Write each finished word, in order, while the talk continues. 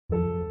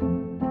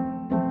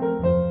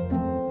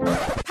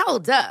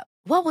Hold up.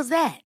 What was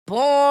that?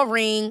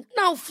 Boring.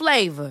 No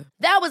flavor.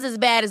 That was as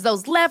bad as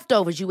those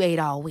leftovers you ate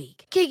all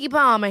week. Keke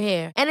Palmer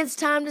here. And it's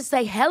time to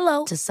say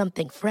hello to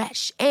something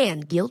fresh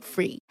and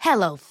guilt-free.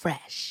 Hello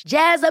Fresh.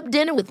 Jazz up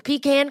dinner with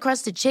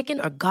pecan-crusted chicken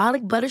or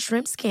garlic butter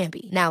shrimp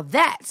scampi. Now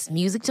that's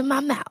music to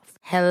my mouth.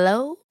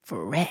 Hello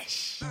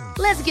Fresh.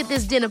 Let's get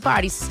this dinner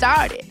party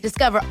started.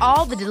 Discover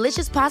all the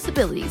delicious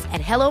possibilities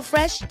at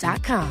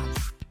hellofresh.com.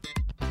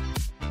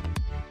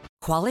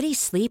 Quality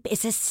sleep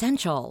is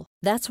essential.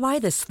 That's why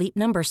the Sleep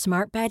Number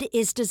Smart Bed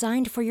is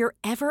designed for your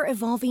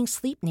ever-evolving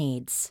sleep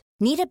needs.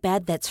 Need a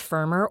bed that's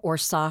firmer or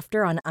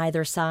softer on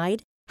either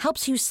side?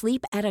 Helps you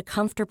sleep at a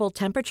comfortable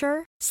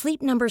temperature?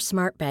 Sleep Number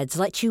Smart Beds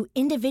let you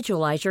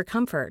individualize your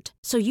comfort,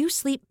 so you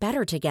sleep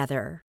better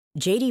together.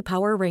 J.D.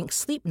 Power ranks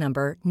Sleep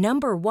Number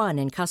number 1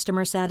 in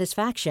customer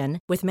satisfaction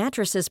with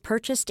mattresses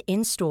purchased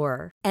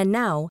in-store. And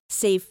now,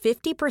 save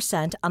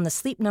 50% on the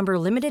Sleep Number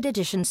Limited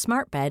Edition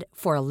Smart Bed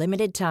for a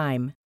limited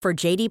time. For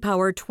J.D.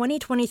 Power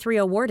 2023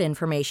 award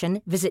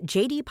information, visit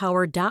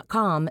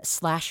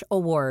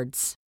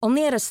jdpower.com/awards.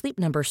 Only at a Sleep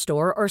Number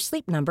store or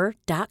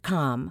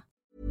sleepnumber.com.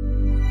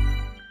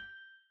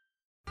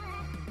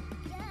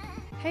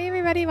 Hey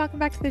everybody, welcome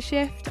back to The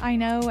Shift. I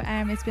know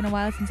it's been a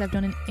while since I've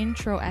done an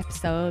intro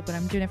episode, but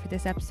I'm doing it for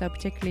this episode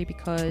particularly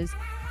because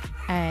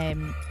I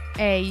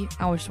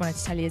just wanted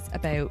to tell you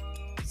about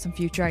some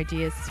future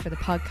ideas for the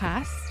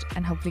podcast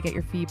and hopefully get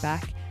your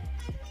feedback.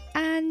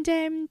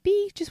 And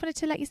B, just wanted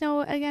to let you know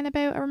again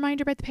about a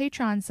reminder about the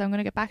Patreon. So I'm going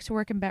to get back to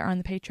working better on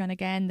the Patreon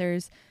again.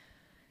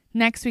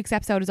 Next week's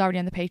episode is already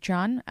on the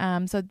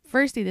Patreon. So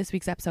firstly, this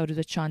week's episode is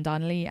with Sean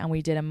Donnelly, and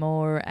we did a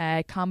more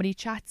comedy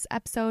chats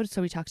episode.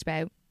 So we talked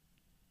about,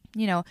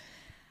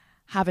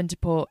 having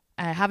to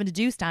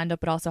do stand up,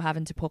 but also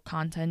having to put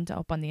content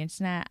up on the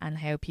internet and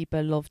how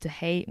people love to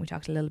hate. We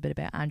talked a little bit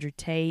about Andrew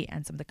Tate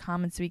and some of the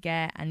comments we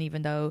get, and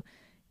even though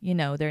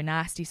they're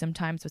nasty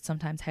sometimes, but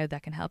sometimes how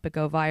that can help it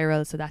go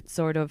viral. So that's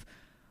sort of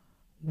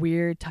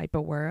weird type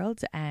of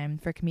world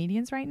for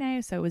comedians right now.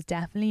 So it was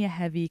definitely a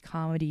heavy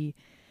comedy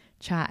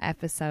chat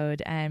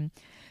episode.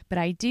 But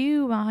I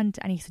do want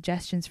any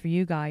suggestions for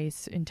you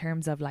guys in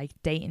terms of like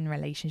dating,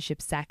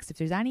 relationships, sex. If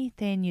there's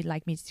anything you'd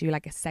like me to do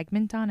like a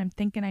segment on, I'm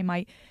thinking I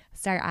might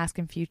start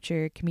asking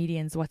future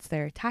comedians what's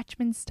their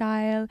attachment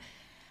style,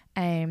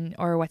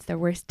 or what's their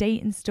worst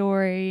dating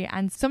story.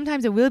 And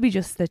sometimes it will be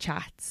just the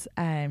chats,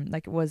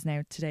 like it was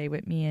now today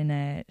with me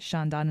and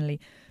Sean Donnelly.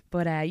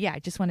 But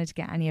I just wanted to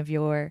get any of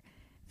your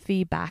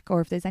feedback,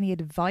 or if there's any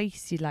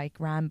advice you'd like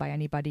ran by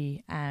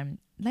anybody,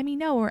 let me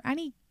know, or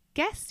any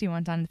guests you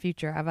want on in the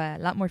future. I have a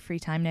lot more free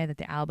time now that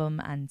the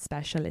album and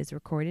special is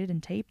recorded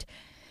and taped,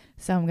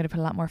 so I'm going to put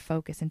a lot more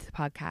focus into the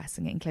podcast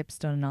and getting clips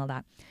done and all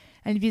that.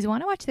 And if you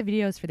want to watch the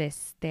videos for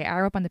this, they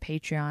are up on the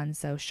Patreon.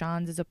 So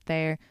Sean's is up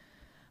there.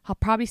 I'll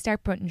probably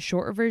start putting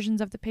shorter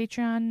versions of the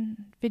Patreon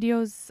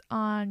videos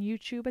on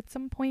YouTube at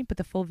some point, but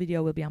the full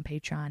video will be on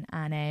Patreon.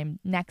 And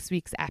next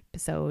week's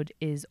episode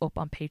is up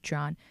on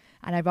Patreon,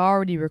 and I've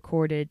already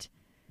recorded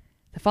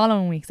the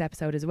following week's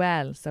episode as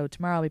well. So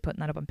tomorrow I'll be putting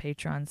that up on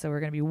Patreon. So we're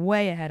going to be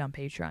way ahead on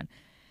Patreon.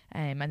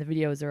 And the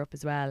videos are up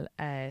as well.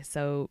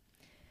 So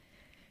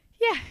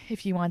yeah,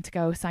 if you want to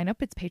go sign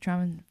up, it's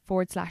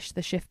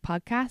Patreon.com/The Shift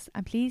Podcast.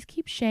 And please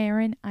keep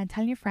sharing and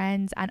telling your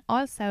friends. And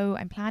also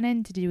I'm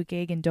planning to do a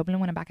gig in Dublin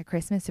when I'm back at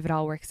Christmas, if it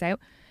all works out.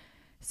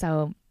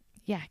 So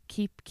yeah,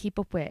 keep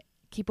up with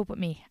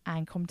me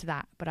and come to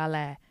that. But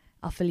I'll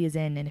fill you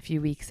in a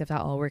few weeks if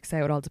that all works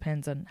out. It all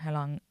depends on how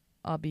long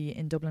I'll be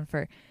in Dublin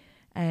for.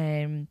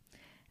 And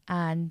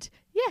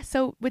yeah,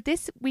 so with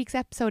this week's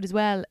episode as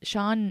well,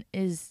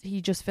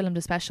 he just filmed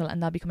a special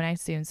and that'll be coming out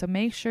soon. So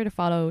make sure to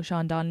follow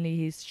Sean Donnelly.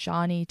 He's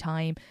Shawnee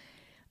Time,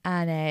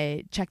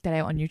 and check that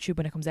out on YouTube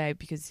when it comes out,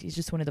 because he's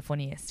just one of the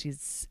funniest.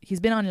 He's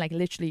been on like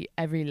literally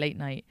every late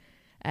night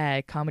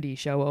comedy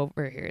show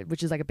over here,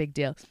 which is like a big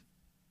deal.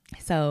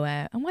 So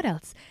and what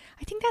else?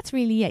 I think that's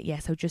really it. Yeah,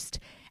 so just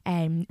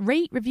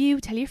rate, review,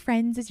 tell your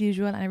friends as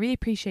usual, and I really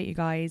appreciate you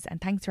guys, and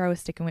thanks for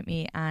always sticking with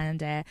me.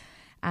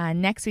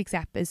 And next week's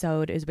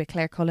episode is with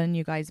Claire Cullen.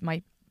 You guys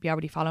might be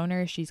already following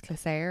her. She's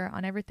Claire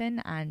on everything,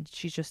 and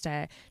she's just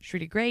she's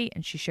really great,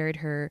 and she shared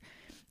her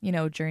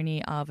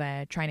journey of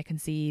trying to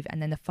conceive.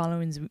 And then the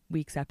following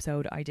week's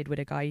episode I did with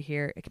a guy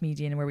here, a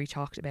comedian, where we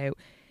talked about,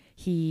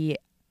 he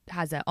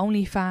has a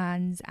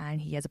OnlyFans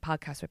and he has a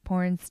podcast with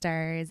porn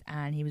stars,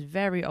 and he was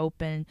very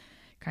open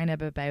kind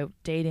of about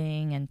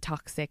dating and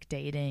toxic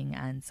dating.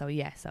 And so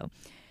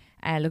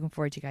looking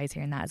forward to you guys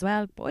hearing that as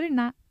well. But other than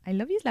that, I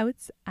love you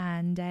loads,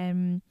 and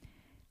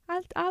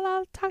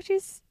I'll talk to you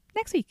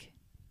next week.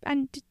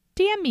 And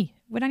DM me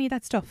with any of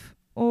that stuff,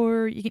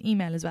 or you can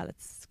email as well.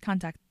 It's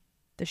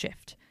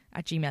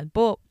contacttheshift@gmail.com.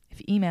 But if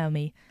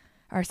you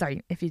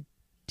if you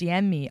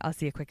DM me, I'll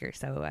see you quicker.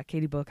 So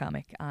Katie Bull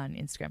Comic on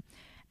Instagram.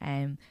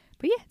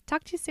 But yeah,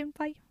 talk to you soon.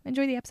 Bye.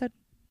 Enjoy the episode.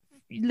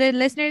 The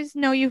listeners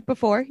know you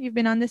before. You've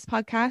been on this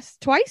podcast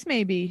twice,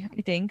 maybe,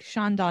 I think.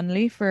 Sean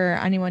Donnelly, for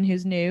anyone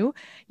who's new.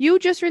 You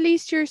just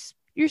released your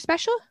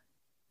special?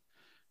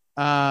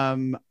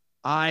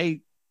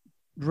 I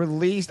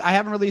released. I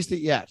haven't released it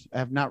yet. I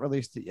have not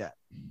released it yet.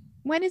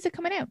 When is it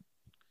coming out?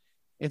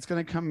 It's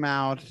going to come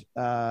out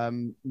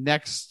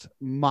next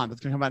month.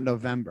 It's going to come out in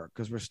November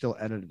because we're still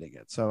editing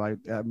it. So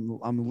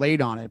I'm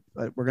late on it,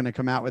 but we're going to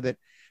come out with it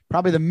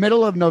probably the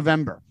middle of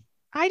November.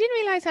 I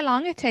didn't realize how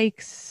long it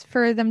takes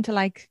for them to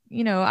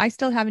I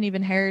still haven't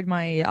even heard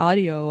my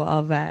audio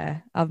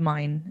of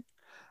mine.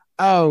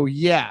 Oh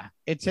yeah.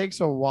 It takes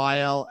a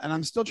while and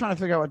I'm still trying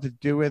to figure out what to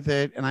do with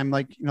it. And I'm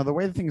like, the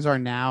way things are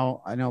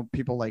now, I know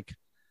people like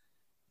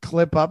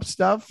clip up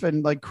stuff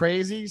and like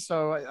crazy.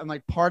 So I'm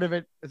like, part of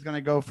it is going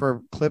to go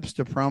for clips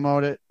to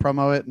promote it.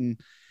 And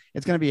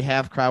it's going to be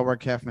half crowd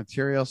work, half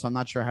material. So I'm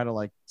not sure how to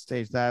like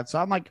stage that. So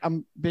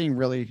I'm being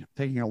really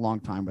taking a long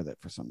time with it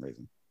for some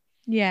reason.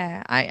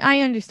 Yeah,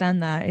 I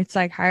understand that. It's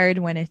like hard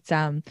when it's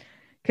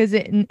because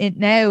it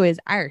now is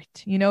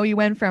art. You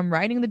went from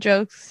writing the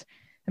jokes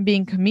and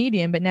being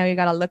comedian, but now you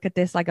got to look at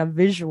this like a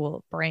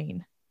visual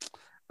brain.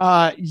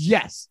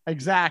 Yes,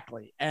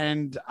 exactly.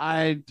 And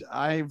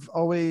I've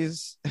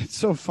always, it's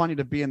so funny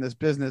to be in this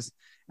business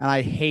and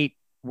I hate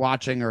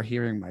watching or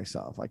hearing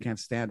myself. I can't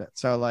stand it.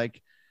 So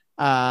like,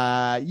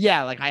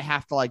 like I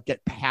have to like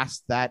get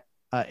past that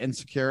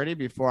insecurity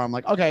before I'm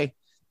like, okay,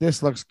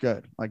 this looks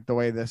good. Like the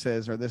way this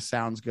is, or this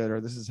sounds good,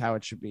 or this is how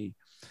it should be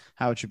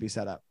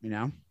set up,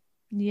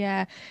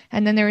 Yeah.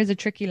 And then there is a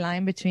tricky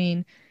line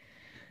between,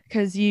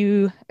 because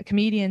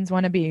comedians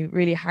want to be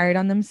really hard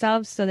on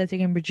themselves so that they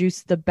can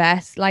produce the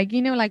best. Like,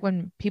 like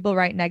when people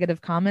write negative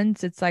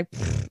comments, it's like,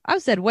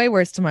 I've said way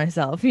worse to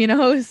myself,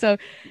 so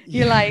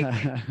you're like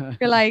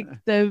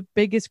the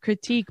biggest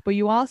critique, but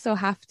you also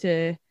have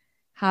to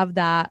have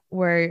that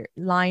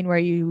line where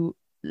you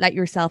let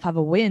yourself have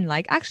a win.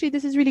 Like, actually,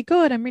 this is really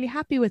good. I'm really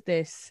happy with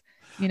this,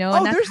 and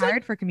that's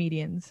hard for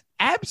comedians.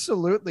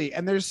 Absolutely.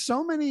 And there's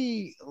so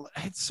many,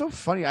 it's so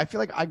funny. I feel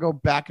like I go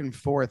back and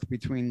forth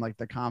between like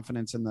the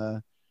confidence and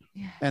the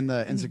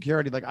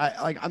insecurity. Like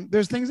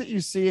there's things that you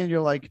see and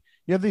you're like,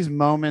 you have these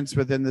moments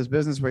within this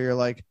business where you're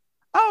like,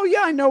 oh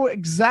yeah, I know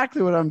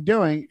exactly what I'm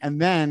doing.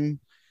 And then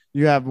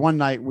you have one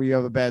night where you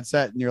have a bad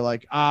set and you're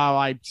like, oh,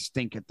 I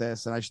stink at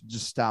this and I should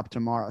just stop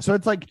tomorrow. So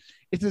it's like,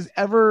 there's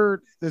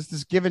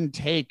this give and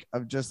take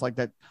of just like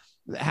that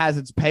has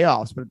its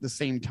payoffs, but at the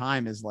same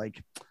time is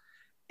like,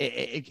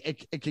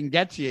 it can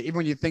get to you even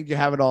when you think you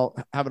have it all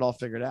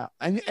figured out.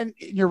 And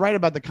you're right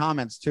about the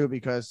comments too,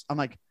 because I'm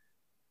like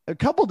a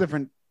couple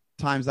different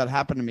times that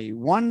happened to me.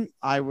 One,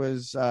 there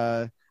was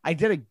a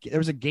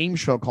game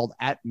show called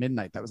At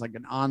Midnight that was like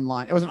it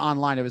wasn't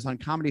online, it was on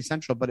Comedy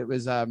Central, but it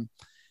was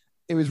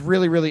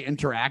really, really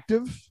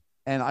interactive.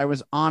 And I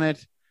was on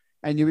it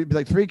and you would be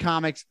like three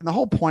comics. And the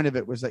whole point of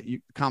it was that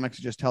comics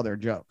just tell their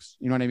jokes.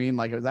 You know what I mean?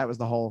 Like that was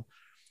the whole,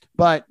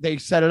 but they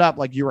set it up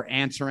like you were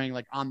answering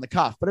like on the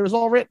cuff, but it was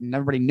all written.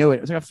 Everybody knew it.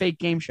 It was like a fake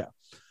game show.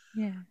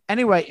 Yeah.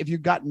 Anyway, if you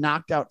got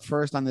knocked out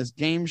first on this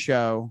game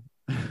show,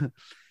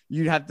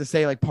 you'd have to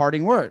say like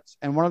parting words.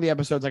 And one of the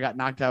episodes I got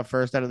knocked out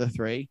first out of the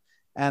three.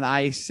 And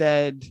I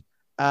said,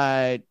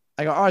 I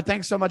go, all right,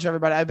 thanks so much,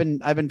 everybody.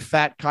 I've been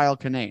fat Kyle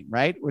Kinane,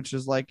 right? Which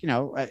is like,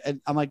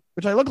 I'm like,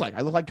 which I look like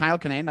Kyle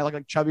Kinane. I look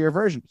like chubbier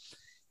version.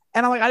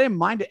 And I'm like, I didn't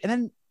mind it. And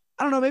then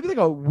I don't know, maybe like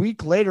a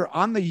week later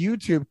on the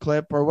YouTube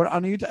clip or what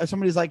on YouTube,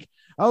 somebody's like,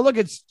 oh, look,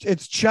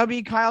 it's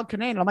chubby Kyle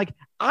Kinane. And I'm like,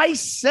 I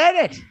said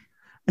it.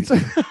 It's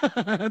like,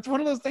 it's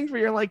one of those things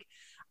where you're like,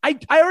 I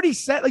already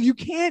said, like, you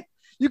can't,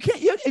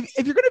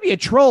 if you're going to be a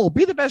troll,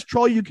 be the best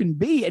troll you can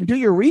be and do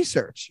your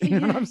research. You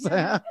know what I'm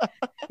saying?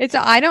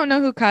 I don't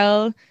know who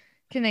Kyle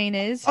Kinane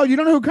is. Oh, you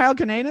don't know who Kyle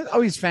Kinane is?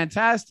 Oh, he's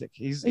fantastic.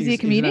 Is he a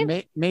comedian? He's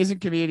an amazing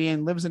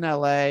comedian, lives in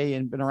LA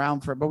and been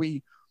around but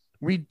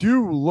we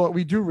do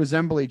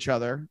resemble each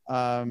other.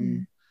 But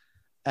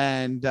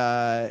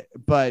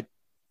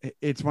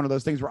it's one of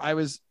those things where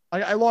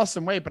I lost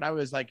some weight, but I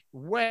was like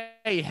way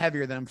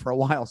heavier than him for a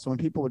while. So when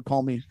people would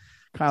call me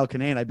Kyle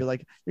Kinane, I'd be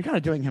like, you're kind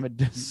of doing him a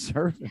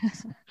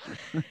disservice.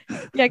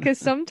 Yeah, because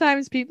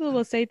sometimes people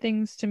will say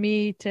things to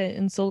me to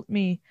insult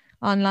me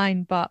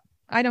online, but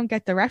I don't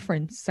get the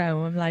reference.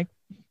 So I'm like,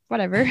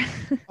 whatever.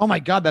 Oh my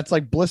God, that's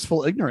like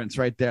blissful ignorance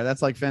right there.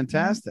 That's like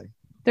fantastic.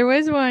 There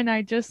was one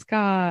I just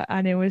got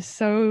and it was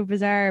so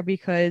bizarre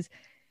because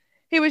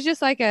it was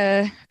just like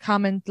a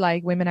comment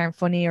like women aren't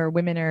funny or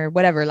women are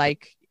whatever,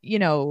 like,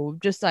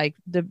 just like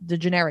the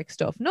generic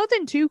stuff.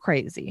 Nothing too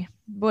crazy.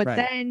 But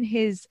Right. Then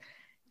his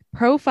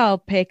profile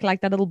pic,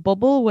 like that little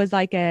bubble, was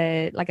like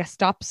a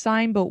stop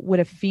sign, but with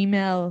a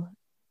female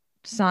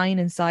sign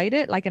inside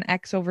it, like an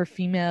X over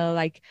female,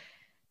 like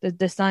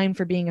the sign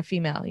for being a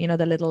female,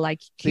 the little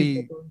like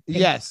cute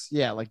yes,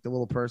 yeah, like the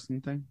little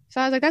person thing.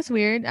 So I was like, that's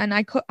weird. And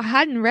I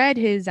hadn't read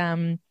his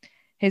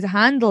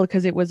handle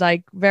because it was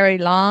like very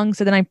long.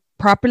 So then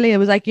it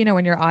was like,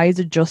 when your eyes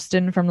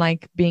adjusting from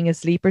like being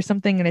asleep or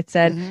something, and it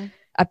said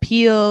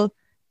appeal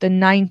the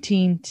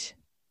 19th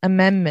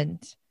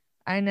Amendment.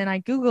 And then I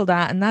Googled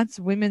that, and that's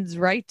women's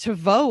right to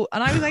vote.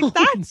 And I was like,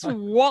 that's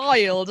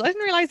wild. I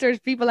didn't realize there's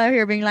people out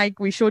here being like,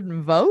 we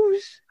shouldn't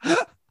vote.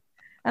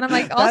 And I'm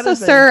like, also,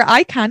 sir,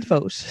 I can't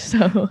vote.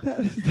 So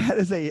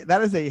that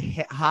is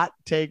a hot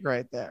take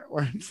right there,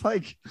 where it's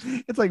like,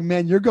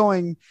 man, you're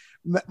going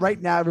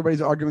right now.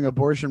 Everybody's arguing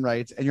abortion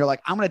rights, and you're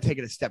like, I'm going to take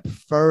it a step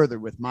further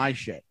with my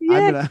shit. Yeah,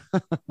 I'm gonna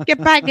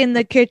get back in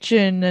the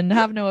kitchen and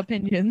have no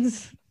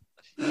opinions.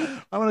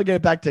 I want to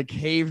get back to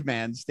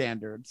caveman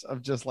standards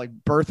of just like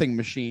birthing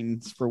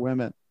machines for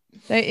women.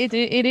 It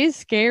is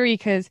scary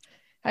because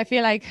I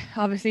feel like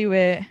obviously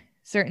with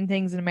certain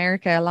things in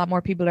America, a lot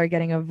more people are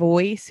getting a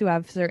voice who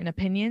have certain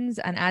opinions.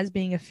 And as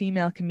being a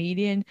female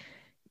comedian,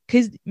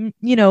 because,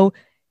 you know,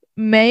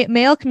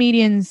 male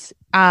comedians,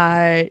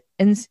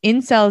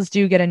 incels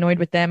do get annoyed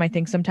with them, I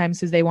think, sometimes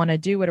because they want to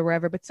do it or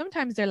whatever. But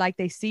sometimes they're like,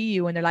 they see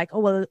you and they're like, oh,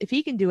 well, if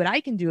he can do it,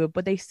 I can do it.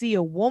 But they see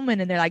a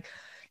woman and they're like,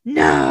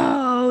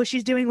 no,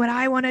 she's doing what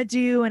I want to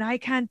do and I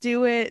can't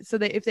do it. So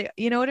that if they,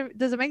 you know,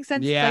 does it make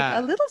sense? Yeah. It's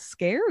like a little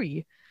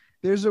scary.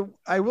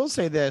 I will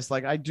say this,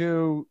 like I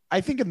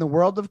think in the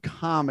world of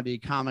comedy,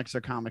 comics are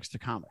comics to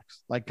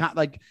comics, like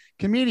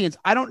comedians.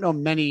 I don't know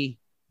many.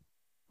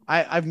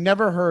 I've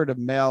never heard a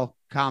male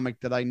comic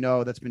that I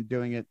know that's been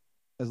doing it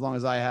as long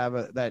as I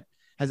have that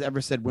has ever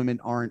said women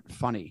aren't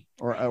funny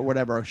or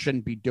whatever, or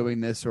shouldn't be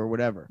doing this or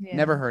whatever. Yeah.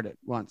 Never heard it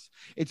once.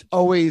 It's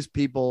always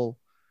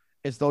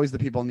the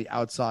people on the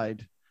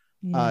outside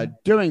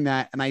doing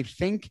that. And I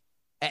think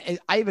I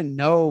even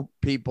know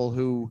people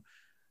who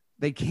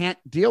they can't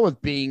deal with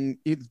being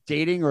either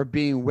dating or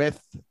being with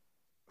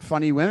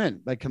funny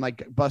women that can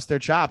like bust their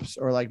chops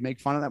or like make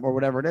fun of them or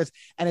whatever it is.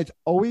 And it's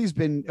always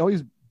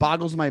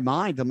boggles my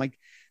mind. I'm like,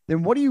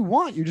 then what do you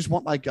want? You just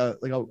want like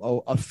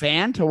a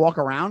fan to walk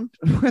around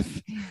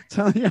with?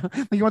 So, you know,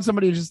 like you want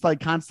somebody just like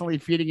constantly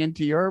feeding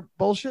into your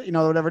bullshit, you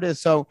know, whatever it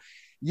is. So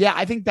yeah,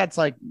 I think that's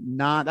like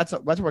that's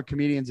where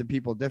comedians and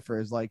people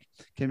differ, is like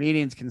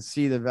comedians can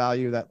see the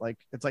value that like,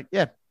 it's like,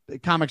 yeah,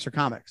 comics are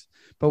comics.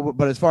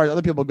 But as far as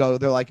other people go,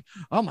 they're like,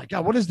 oh my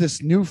God, what is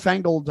this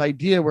newfangled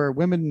idea where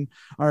women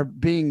are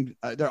being,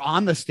 they're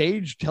on the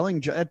stage telling,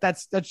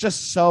 that's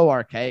just so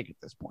archaic at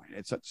this point.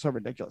 It's so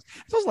ridiculous.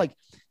 It feels like,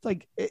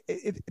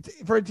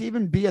 for it to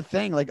even be a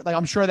thing, like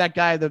I'm sure that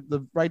guy,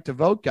 the right to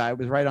vote guy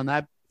was right on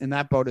that, in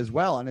that boat as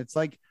well. And it's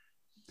like,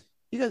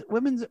 you guys,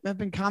 women have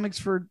been comics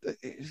for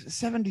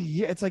 70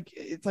 years.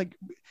 It's like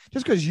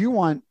just because you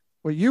want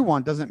what you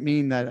want doesn't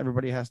mean that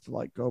everybody has to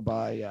like go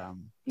by.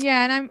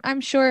 Yeah, and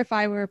I'm sure if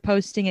I were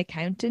posting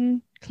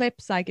accounting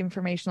clips, like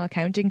informational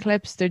accounting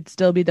clips, there'd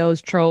still be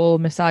those troll,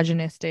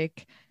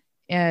 misogynistic,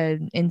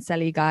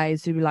 incelly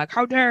guys who'd be like,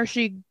 "How dare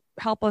she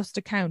help us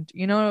to count?"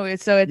 You know,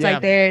 so it's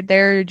like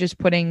they're just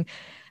putting.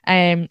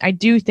 I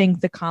do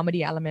think the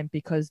comedy element,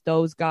 because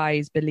those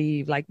guys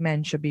believe like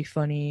men should be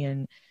funny,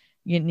 and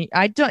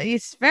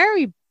it's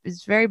very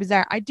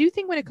bizarre. I do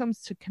think when it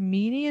comes to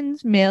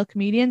comedians, male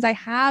comedians, I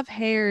have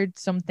heard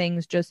some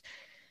things just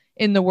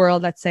in the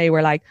world, let's say,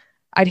 where like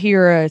I'd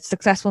hear a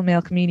successful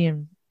male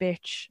comedian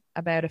bitch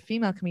about a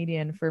female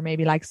comedian for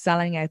maybe like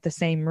selling out the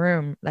same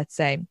room, let's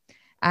say,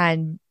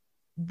 and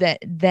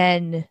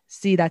then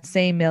see that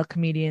same male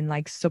comedian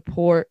like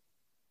support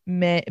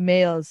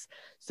males.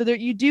 So there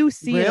you do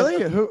see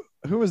really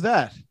who was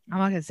that? I'm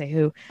not gonna say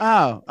who. Oh,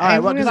 all right.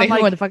 Well, because I'm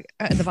like, the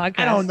podcast.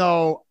 I don't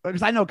know,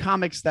 because I know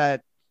comics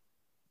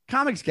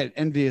get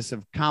envious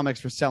of comics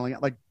for selling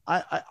it. Like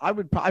I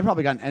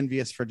probably gotten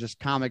envious for just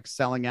comics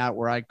selling out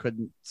where I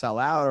couldn't sell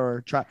out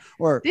or try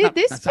or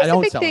this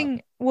specific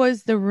thing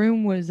was the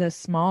room was a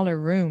smaller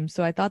room,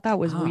 so I thought that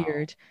was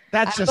weird.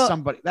 That's just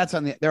somebody that's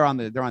they're on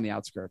the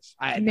outskirts.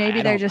 I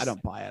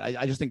don't buy it.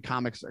 I just think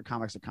comics are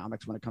comics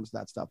when it comes to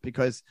that stuff,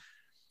 because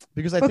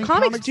I think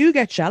comics do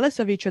get jealous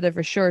of each other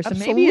for sure. So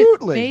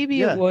absolutely.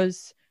 maybe it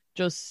was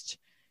just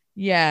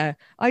I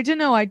don't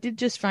know. I did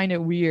just find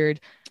it weird.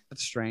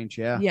 That's strange.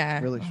 Yeah.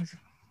 Really.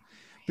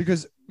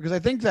 Because I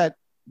think that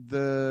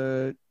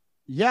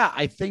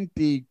I think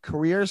the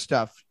career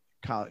stuff,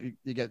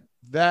 you get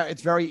that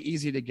it's very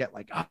easy to get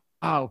like,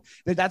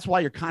 that's why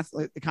you're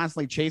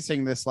constantly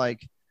chasing this,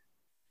 like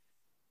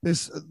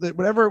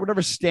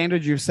whatever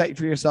standard you set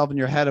for yourself in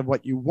your head of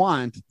what you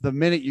want. The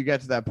minute you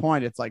get to that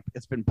point, it's like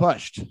it's been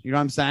pushed. You know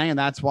what I'm saying? And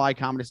that's why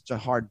comedy is such a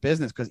hard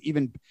business, because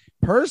even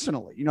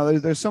personally, you know,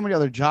 there's so many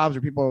other jobs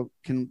where people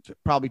can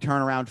probably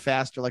turn around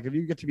faster. Like if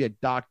you get to be a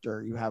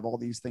doctor, you have all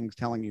these things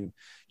telling you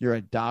you're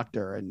a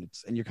doctor, and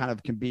you kind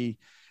of can be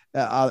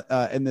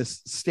in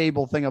this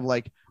stable thing of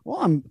like,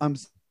 well,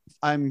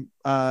 I'm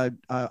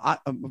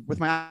with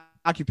my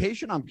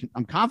occupation,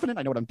 I'm confident,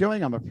 I know what I'm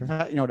doing, I'm a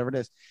professional, you know, whatever it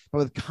is. But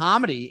with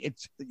comedy,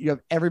 it's you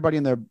have everybody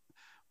and their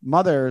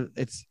mother,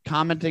 it's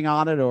commenting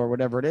on it or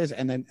whatever it is,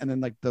 and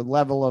then like the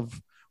level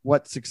of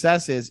what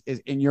success is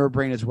in your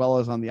brain as well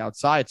as on the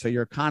outside. So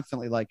you're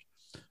constantly like,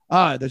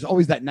 there's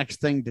always that next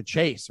thing to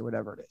chase or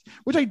whatever it is,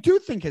 which I do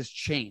think has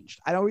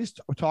changed. I always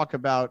talk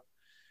about,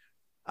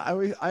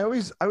 I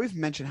always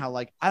mention how,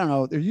 like, I don't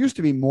know, there used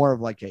to be more of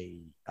like a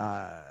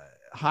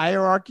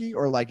hierarchy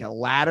or like a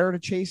ladder to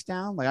chase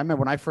down. Like I remember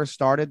when I first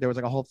started, there was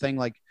like a whole thing,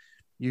 like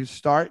you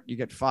start, you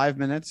get 5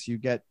 minutes, you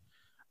get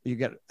you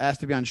get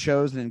asked to be on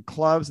shows and in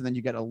clubs, and then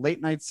you get a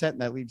late night set,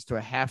 and that leads to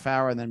a half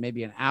hour, and then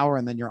maybe an hour,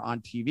 and then you're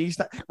on TV.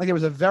 Like it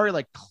was a very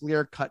like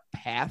clear cut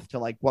path to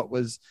like what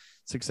was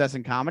success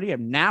in comedy,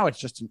 and now it's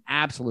just an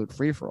absolute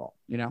free for all.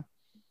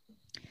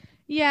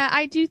 Yeah,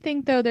 I do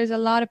think though there's a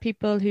lot of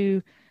people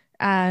who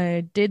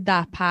did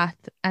that path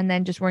and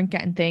then just weren't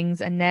getting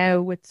things, and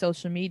now with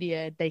social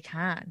media they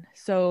can.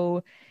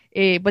 So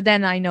but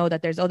then I know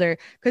that there's other,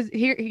 because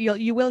here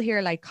you will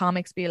hear like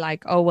comics be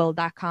like, oh well,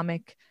 that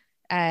comic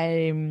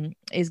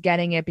is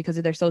getting it because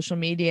of their social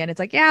media, and it's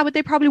like, yeah, but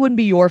they probably wouldn't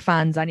be your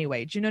fans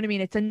anyway. Do you know what I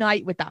mean? It's a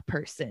night with that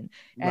person.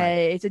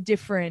 Right.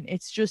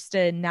 It's just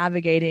a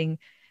navigating,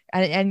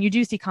 and you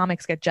do see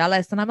comics get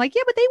jealous, and I'm like,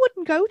 yeah, but they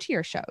wouldn't go to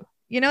your show.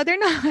 They're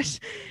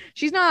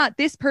not,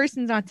 this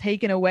person's not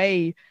taken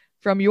away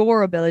from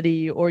your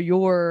ability or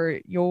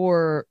your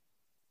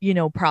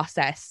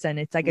process. And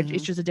it's like,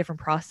 it's just a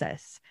different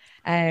process.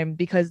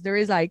 Because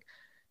there's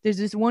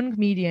this one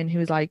comedian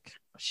who's like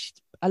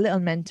a little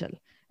mental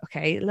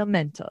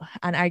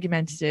and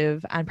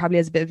argumentative and probably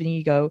has a bit of an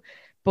ego,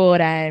 but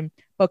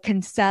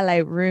can sell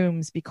out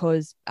rooms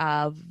because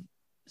of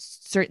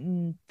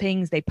certain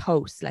things they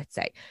post, let's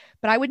say.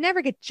 But I would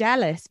never get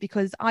jealous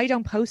because I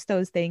don't post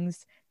those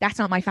things. That's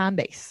not my fan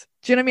base.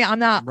 Do you know what I mean? I'm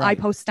not, right. I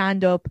post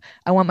stand up.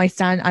 I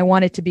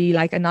want it to be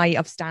like a night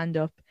of stand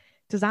up.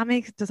 Does that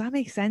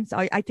make sense?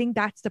 I think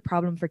that's the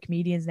problem for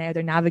comedians now.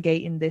 They're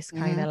navigating this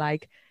kind of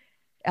like,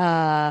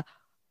 yeah,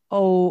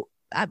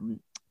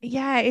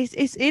 it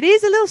is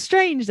a little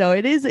strange though.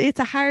 It's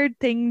a hard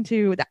thing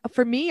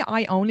for me.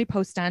 I only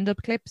post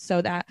stand-up clips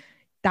so that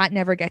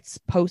never gets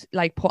put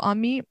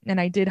on me. And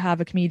I did have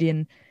a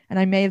comedian, and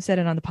I may have said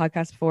it on the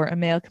podcast before, a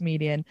male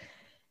comedian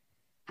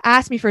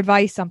asked me for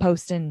advice on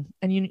posting,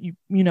 and you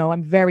know,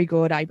 I'm very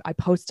good. I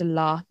post a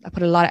lot. I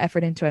put a lot of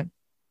effort into it.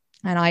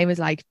 And I was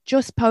like,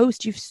 just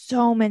post. You've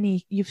so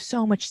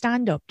much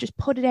stand up. Just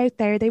put it out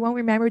there. They won't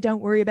remember.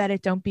 Don't worry about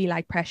it. Don't be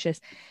like precious.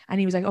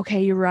 And he was like,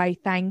 okay, you're right.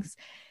 Thanks.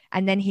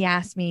 And then he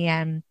asked me,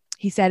 I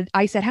said,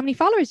 how many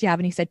followers do you have?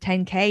 And he said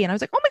 10K. And I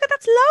was like, oh my God,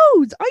 that's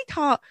loads. I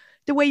thought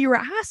the way you were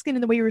asking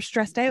and the way you were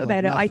stressed out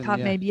about it, I thought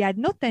maybe you had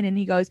nothing. And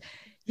he goes,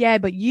 yeah,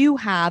 but you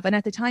have. And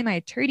at the time I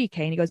had 30K.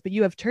 And he goes, but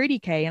you have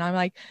 30K. And I'm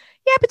like,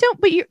 yeah,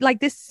 but you like,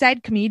 this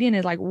said comedian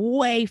is like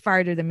way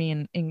farther than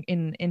me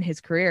in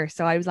his career.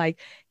 So I was like,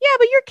 yeah,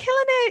 but you're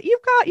killing it.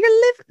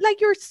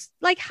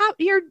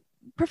 You're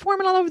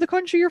performing all over the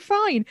country. You're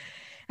fine.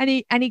 And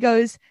he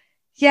goes,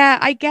 yeah,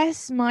 I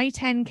guess my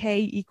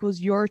 10K equals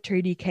your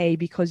 30K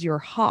because you're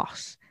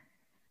hot.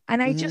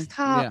 And I just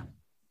thought,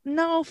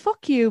 no,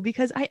 fuck you,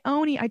 because I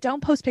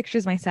don't post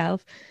pictures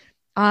myself.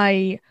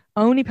 I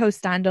only post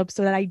stand-up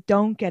so that I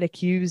don't get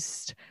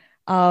accused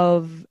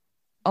of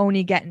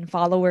only getting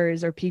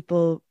followers or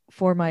people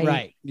for my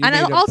right. And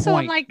I also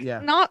I'm like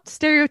not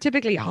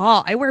stereotypically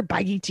hot. I wear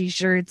baggy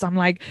t-shirts. I'm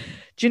like,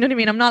 do you know what I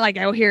mean? I'm not like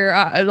out here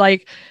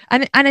like,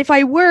 and if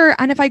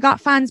I got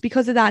fans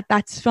because of that,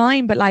 that's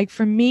fine. But like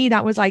for me,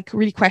 that was like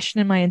really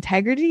questioning my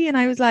integrity. And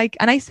I was like,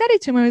 and I said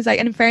it to him, I was like,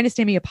 and in fairness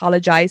to him, he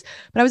apologized,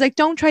 but I was like,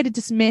 don't try to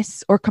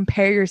dismiss or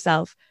compare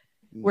yourself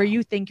where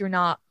you think you're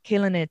not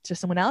killing it to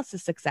someone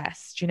else's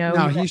success. You know,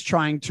 no, he's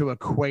trying to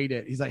equate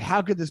it. He's like,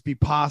 how could this be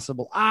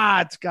possible?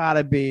 It's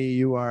gotta be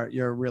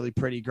you're a really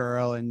pretty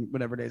girl and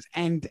whatever it is.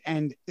 And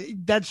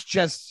that's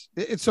just,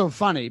 it's so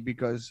funny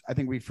because I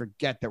think we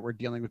forget that we're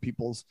dealing with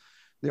people's,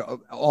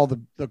 all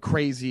the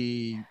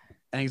crazy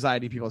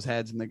anxiety in people's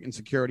heads and the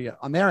insecurity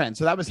on their end.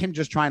 So that was him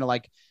just trying to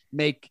like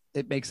make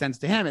it make sense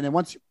to him. And then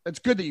once, it's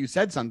good that you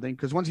said something,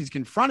 because once he's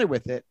confronted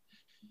with it,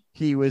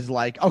 he was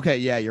like, okay,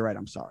 yeah, you're right.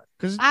 I'm sorry.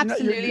 Because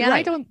absolutely. You're and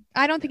right.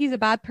 I don't think he's a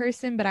bad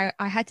person, but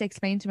I had to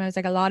explain to him, I was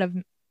like, a lot of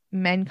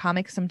men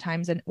comics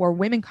sometimes or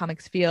women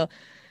comics feel,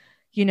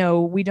 you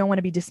know, we don't want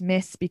to be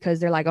dismissed because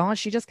they're like, oh,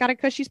 she just got it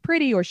because she's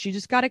pretty, or she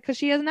just got it because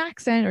she has an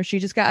accent,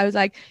 or I was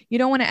like, you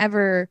don't want to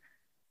ever,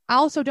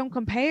 also don't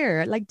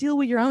compare, like deal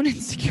with your own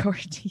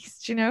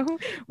insecurities, you know.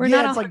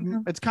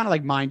 It's kind of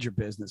like mind your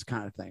business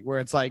kind of thing, where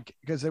it's like,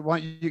 because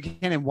you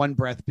can't in one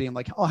breath being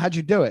like, oh, how'd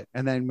you do it,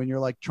 and then when you're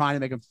like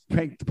trying to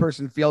make the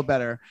person feel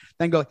better,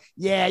 then go,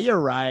 yeah, you're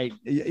right,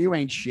 you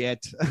ain't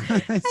shit.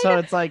 So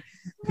it's like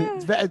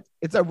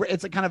it's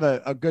a kind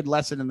of a good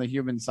lesson in the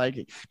human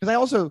psyche, because I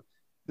also,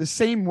 the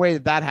same way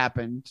that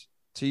happened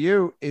to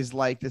you is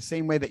like the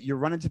same way that you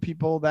run into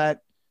people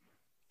that,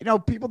 you know,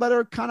 people that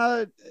are kind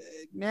of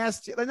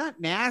nasty. They're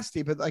not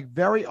nasty, but like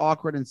very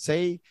awkward and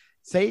say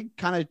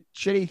kind of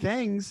shitty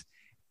things.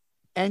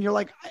 And you're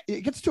like,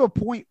 it gets to a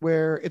point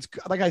where it's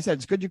like I said,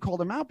 it's good you called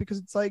them out, because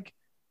it's like,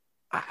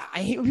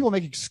 I hate when people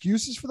make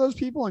excuses for those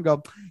people and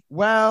go,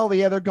 well,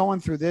 yeah, they're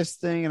going through this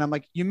thing. And I'm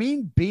like, you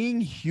mean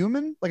being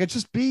human? Like, it's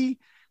just be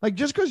like,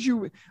 just because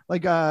you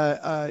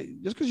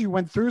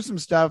went through some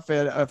stuff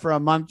for a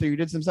month, or you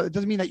did some stuff, it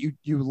doesn't mean that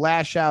you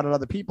lash out at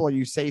other people or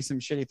you say some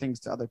shitty things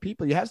to other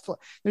people. You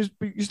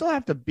still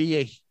have to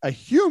be a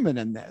human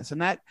in this,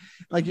 and that,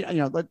 like, you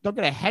know, don't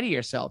get ahead of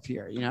yourself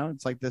here. You know,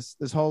 it's like this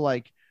whole,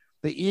 like,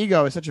 the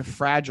ego is such a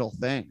fragile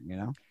thing, you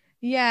know?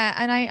 Yeah.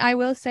 And I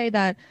will say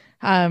that,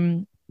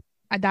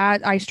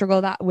 that I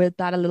struggle with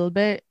that a little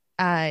bit.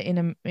 I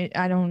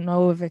don't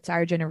know if it's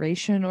our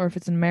generation or if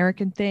it's an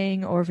American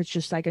thing or if it's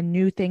just like a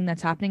new thing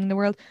that's happening in the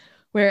world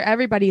where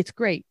everybody, it's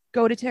great.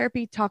 Go to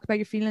therapy, talk about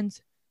your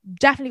feelings.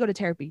 Definitely go to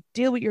therapy,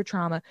 deal with your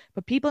trauma,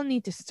 but people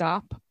need to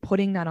stop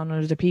putting that on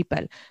other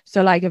people.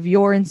 So like if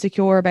you're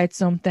insecure about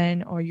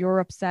something or you're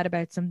upset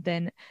about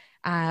something,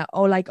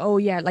 oh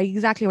yeah, like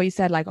exactly what you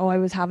said, like, oh, I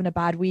was having a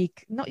bad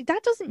week. No,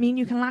 that doesn't mean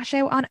you can lash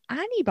out on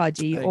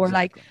anybody. Exactly. Or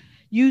like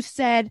you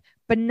said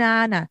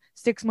banana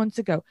 6 months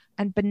ago,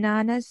 and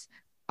bananas,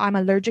 I'm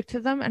allergic to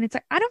them. And it's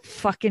like, I don't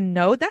fucking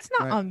know. That's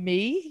not on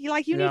me.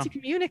 You need to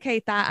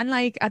communicate that. And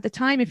like at the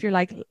time, if you're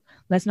like,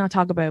 let's not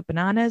talk about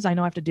bananas, I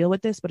know I have to deal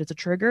with this, but it's a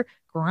trigger,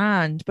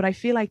 grand. But I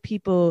feel like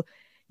people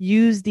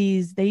use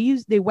they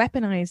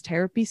weaponize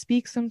therapy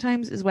speak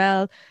sometimes as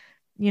well,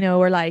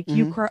 or like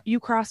you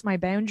cross my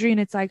boundary,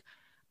 and it's like,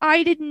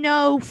 I didn't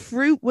know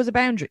fruit was a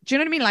boundary. Do you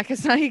know what I mean? Like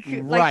it's like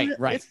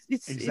right.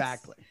 It's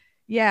exactly.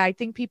 Yeah, I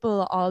think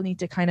people all need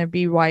to kind of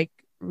be like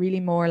really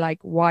more like,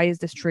 why is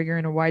this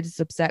triggering, or why does this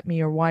upset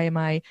me, or why am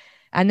I?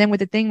 And then with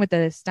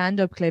the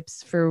stand-up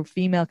clips for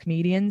female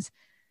comedians,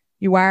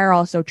 you are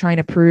also trying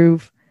to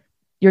prove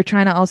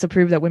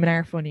that women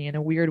are funny in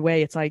a weird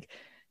way. It's like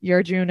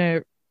you're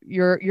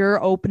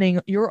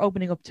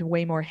opening up to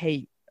way more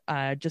hate,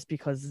 just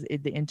because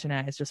the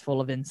internet is just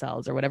full of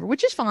incels or whatever,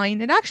 which is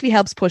fine. It actually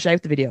helps push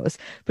out the videos.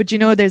 But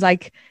there's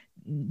like,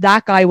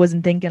 that guy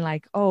wasn't thinking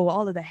like, oh,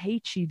 all of the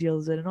hate she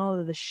deals with and all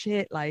of the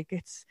shit, like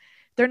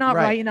they're not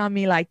writing on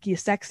me like, you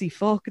sexy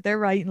fuck. They're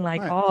writing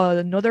like, oh,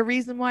 another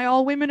reason why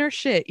all women are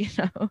shit,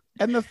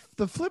 And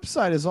the flip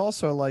side is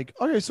also like,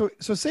 okay, so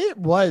say it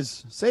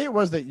was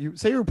that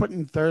you were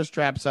putting thirst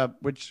traps up,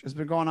 which has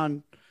been going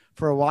on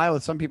for a while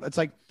with some people. It's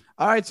like,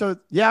 all right, so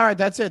yeah, all right,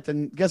 that's it.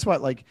 Then guess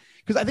what? Like,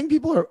 because I think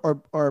people are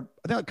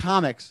I think like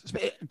comics,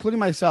 including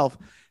myself,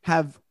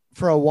 have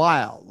for a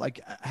while they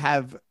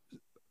have.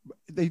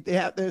 I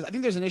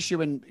think there's an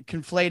issue in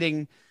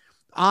conflating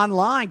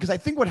online, because I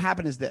think what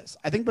happened is this.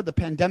 I think what the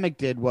pandemic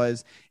did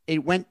was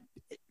it went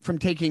from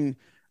taking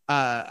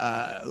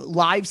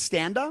live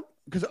stand-up,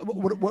 because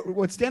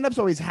what stand-ups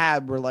always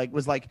had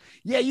was like,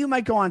 yeah, you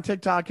might go on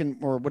TikTok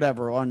or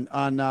whatever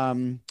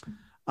on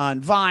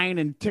Vine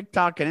and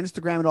TikTok and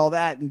Instagram and all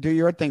that and do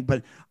your thing,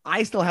 but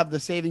I still have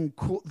the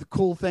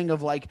cool thing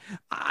of like,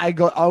 I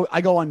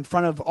go in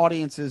front of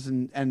audiences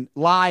and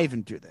live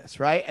and do this,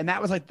 right? And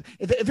that was like,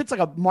 if it's like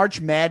a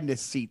March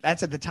Madness seat,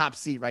 that's at the top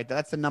seat, right?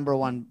 That's the number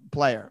one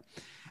player.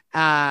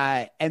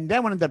 And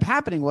then what ended up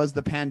happening was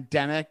the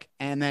pandemic,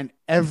 and then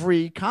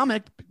every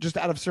comic, just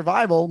out of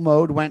survival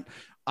mode, went,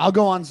 I'll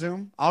go on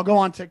Zoom, I'll go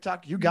on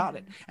TikTok, you got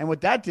it. And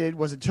what that did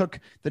was it took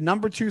the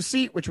number two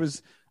seat, which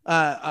was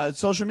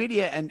social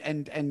media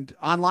and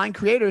online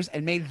creators,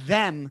 and made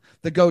them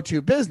the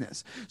go-to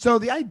business. So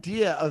the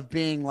idea of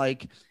being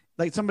like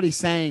somebody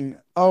saying,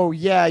 oh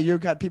yeah, you've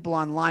got people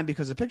online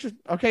because of pictures.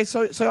 Okay.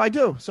 So I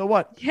do. So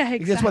what? Yeah,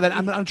 exactly. Guess what?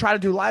 I'm trying to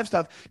do live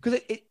stuff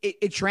because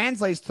it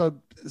translates to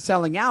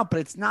selling out, but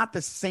it's not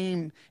the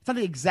same. It's not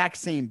the exact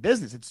same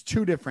business. It's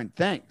two different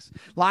things.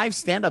 Live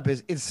stand-up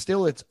is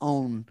still its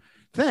own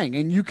thing.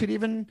 And you could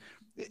even,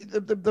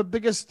 the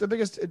biggest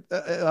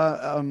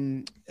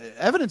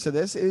evidence of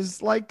this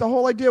is like the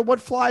whole idea of what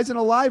flies in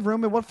a live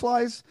room and what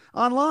flies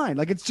online.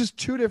 Like it's just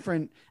two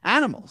different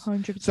animals.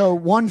 100%. So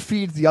one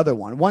feeds the other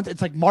one.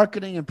 It's like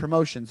marketing and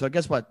promotion. So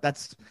guess what?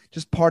 That's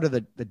just part of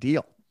the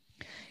deal.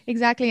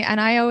 Exactly.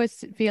 And I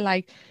always feel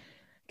like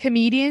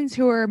comedians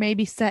who are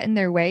maybe set in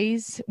their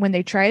ways, when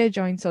they try to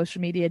join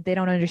social media, they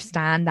don't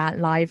understand that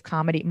live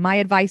comedy. My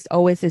advice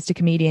always is to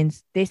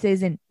comedians,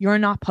 you're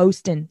not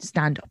posting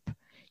stand-up.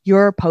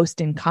 You're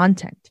posting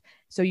content.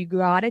 So you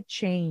gotta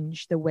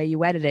change the way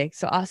you edit it.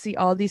 So I see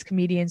all these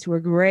comedians who are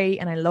great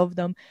and I love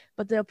them,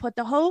 but they'll put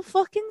the whole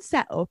fucking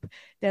setup.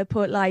 They'll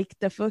put like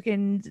the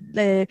fucking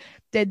and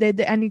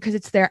because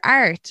it's their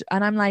art.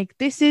 And I'm like,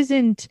 this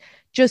isn't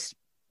just,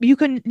 you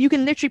can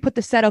literally put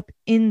the setup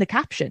in the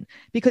caption,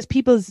 because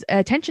people's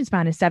attention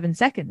span is 7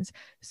 seconds.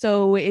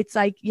 So it's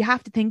like, you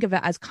have to think of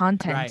it as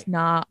content, right,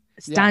 not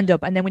stand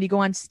up. And then when you go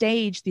on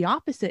stage, the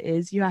opposite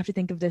is you have to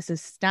think of this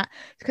as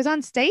because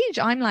on stage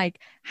I'm like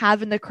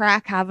having the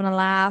crack, having a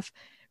laugh,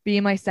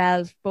 being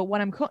myself. But when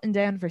I'm cutting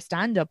down for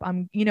stand up,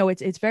 I'm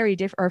it's very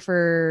different. Or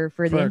for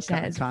the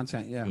internet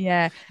content.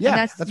 Yeah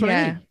that's what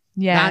I mean.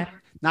 Yeah,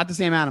 not the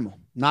same animal.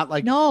 Not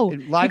like, no,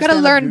 you gotta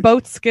learn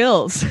both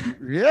skills.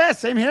 Yeah,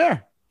 same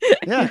here.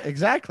 Yeah,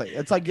 exactly.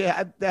 It's like, you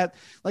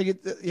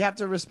have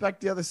to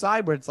respect the other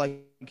side, where it's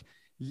like,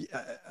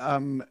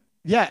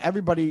 yeah,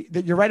 everybody.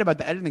 You're right about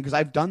the editing, because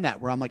I've done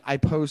that where I'm like, I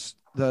post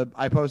the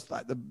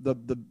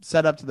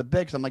setup to the bit,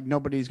 because I'm like,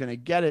 nobody's gonna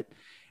get it,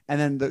 and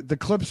then the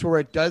clips where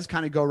it does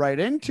kind of go right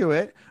into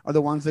it are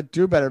the ones that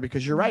do better,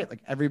 because you're right.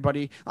 Like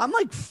everybody, I'm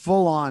like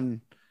full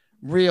on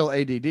real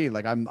ADD.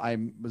 Like I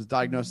was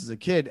diagnosed as a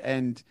kid,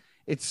 and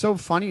it's so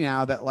funny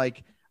now that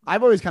like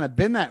I've always kind of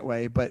been that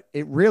way, but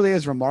it really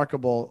is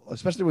remarkable,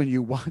 especially when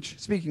you watch,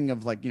 speaking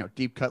of like,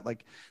 deep cut,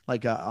 like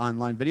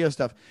online video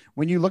stuff,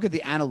 when you look at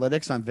the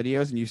analytics on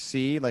videos and you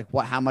see like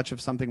how much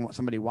of something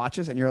somebody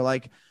watches and you're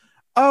like,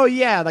 oh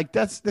yeah, like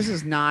this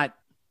is not,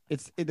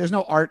 there's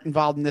no art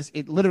involved in this.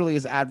 It literally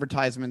is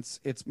advertisements.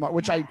 It's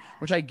which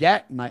I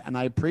get and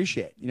I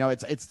appreciate,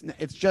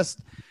 it's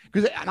just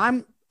because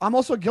I'm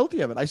also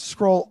guilty of it. I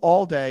scroll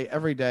all day,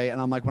 every day. And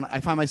I'm like, when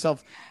I find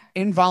myself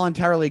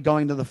involuntarily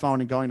going to the phone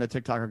and going to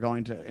TikTok or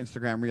going to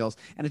Instagram Reels,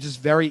 and it's just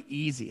very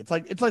easy. It's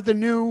like the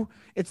new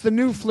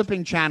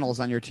flipping channels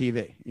on your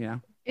TV,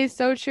 It's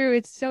so true.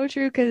 It's so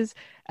true. Because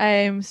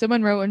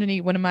someone wrote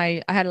underneath one of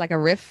I had like a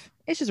riff.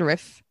 It's just a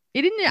riff.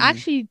 It didn't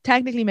actually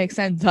technically make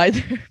sense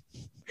either.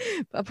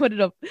 I put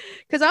it up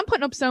because I'm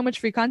putting up so much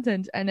free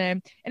content, and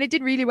it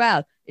did really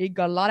well. It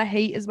got a lot of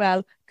hate as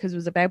well because it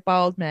was about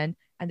bald men,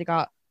 and they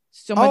got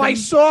some. Oh, I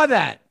saw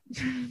that.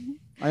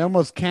 I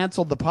almost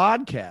canceled the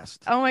podcast.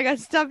 Oh my god!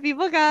 Stop,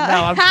 people got.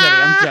 No, I'm kidding.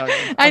 I'm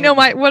joking. I know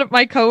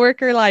my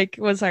coworker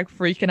was like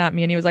freaking at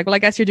me, and he was like, "Well, I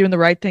guess you're doing the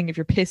right thing if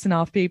you're pissing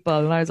off people."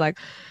 And I was like,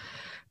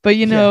 "But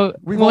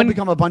we've all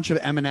become a bunch of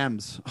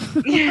M&Ms.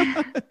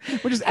 Yeah.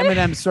 We're just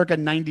M&Ms circa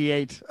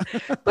 98.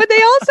 But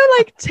they also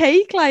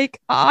take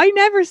I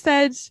never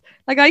said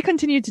I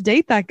continued to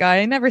date that guy.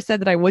 I never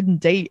said that I wouldn't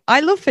date.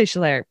 I love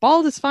facial hair.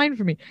 Bald is fine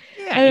for me.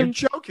 Yeah, you're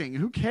joking.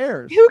 Who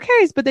cares? Who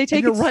cares? But they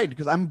take. And you're right,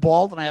 because I'm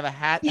bald and I have a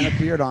hat and a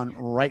beard on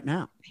right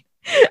now.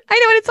 I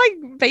know, and it's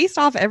like based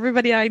off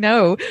everybody I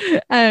know,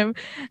 and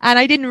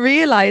I didn't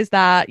realize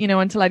that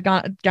until I'd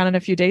gone on a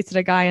few dates with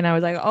a guy, and I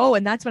was like, oh,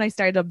 and that's when I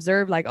started to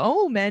observe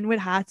men with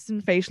hats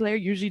and facial hair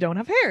usually don't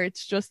have hair.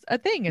 It's just a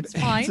thing. It's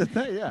fine. It's a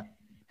thing, yeah.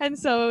 And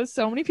so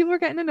many people were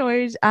getting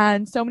annoyed,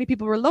 and so many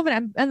people were loving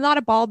it, and a lot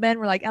of bald men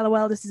were like,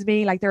 LOL, this is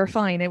me. Like, they were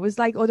fine. It was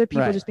like other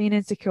people just being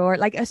insecure,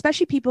 like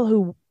especially people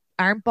who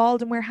aren't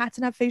bald and wear hats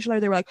and have facial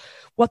hair. They were like,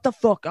 what the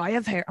fuck, I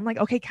have hair. I'm like,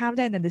 okay, calm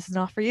down then, this is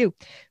not for you.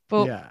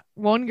 But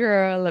one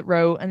girl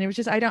wrote, and it was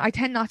just, I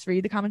tend not to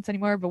read the comments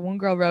anymore, but one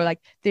girl wrote like,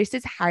 this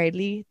is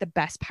hardly the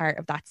best part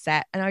of that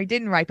set. And I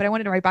didn't write, but I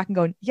wanted to write back and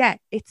go, yeah,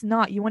 it's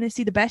not. You want to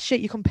see the best shit,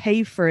 you can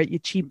pay for it, you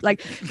cheap.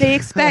 Like, they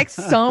expect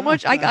so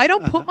much. I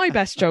don't put my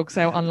best jokes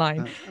out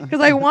online because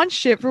I want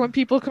shit for when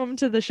people come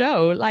to the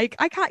show. Like,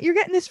 I can't, you're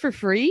getting this for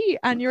free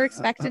and you're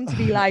expecting to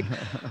be like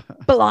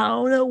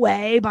blown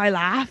away by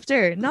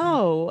laughter.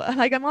 No,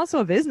 like, I'm also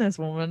a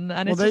businesswoman,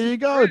 and there you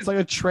go. It's like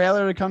a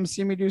trailer to come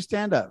see me do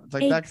stand-up. It's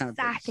like that kind of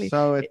thing.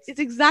 So it's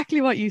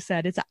exactly what you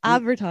said. It's an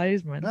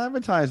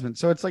advertisement.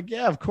 So it's like,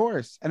 yeah, of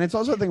course. And it's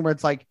also a thing where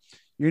it's like,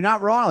 you're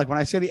not wrong. Like when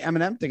I say the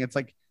Eminem thing, it's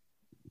like,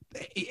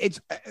 it's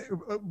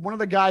one of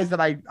the guys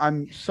that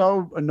I'm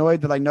so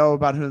annoyed that I know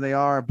about who they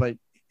are, but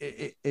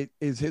it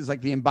is his,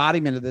 like, the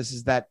embodiment of this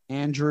is that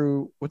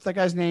Andrew, what's that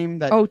guy's name?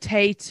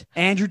 Tate.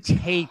 Andrew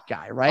Tate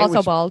guy, right?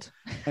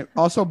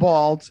 Also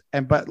bald.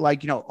 But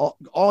like,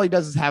 all he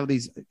does is have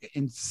these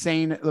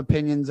insane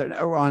opinions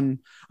on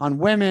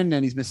women,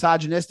 and he's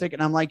misogynistic.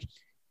 And I'm like,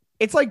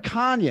 it's like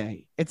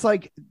Kanye. It's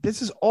like,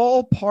 this is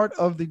all part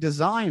of the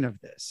design of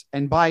this.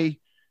 And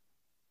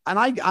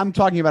I'm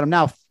talking about him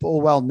now full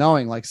well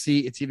knowing, like, see,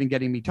 it's even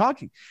getting me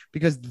talking,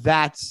 because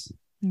that's,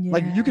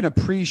 like, you can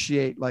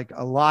appreciate like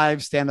a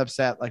live stand-up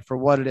set, like for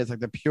what it is, like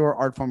the pure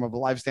art form of a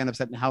live stand-up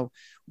set, and how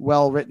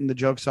well written the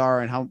jokes are,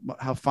 and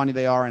how funny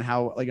they are, and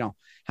how, like,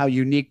 how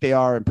unique they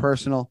are and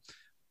personal.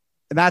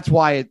 And that's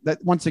why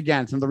that once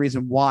again, some of the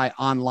reason why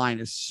online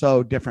is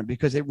so different,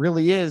 because it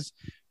really is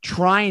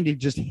trying to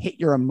just hit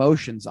your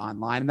emotions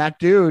online. And that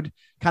dude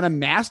kind of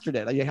mastered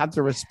it. Like, you have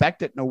to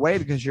respect it in a way,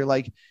 because you're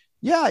like,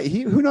 yeah,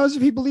 who knows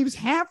if he believes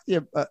half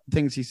the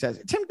things he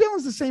says. Tim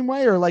Dillon's the same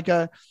way, or like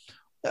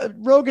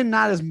Rogan,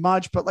 not as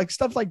much, but like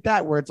stuff like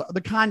that, where it's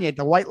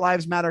the White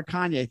Lives Matter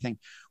Kanye thing.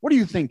 What do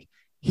you think?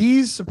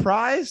 He's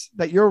surprised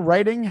that you're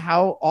writing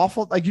how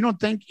awful, like, you don't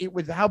think it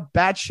with how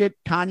bad shit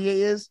Kanye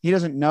is, he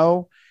doesn't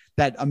know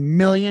that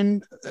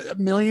millions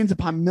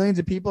upon millions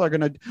of people are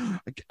going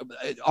to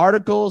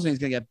articles, and he's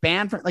going to get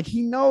banned from, like,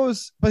 he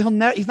knows, but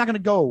he's not going to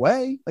go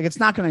away. Like, it's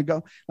not going to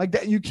go like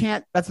that. You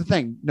can't, that's the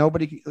thing.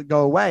 Nobody can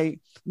go away.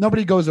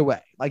 Nobody goes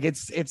away. Like,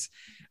 it's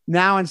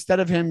now, instead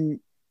of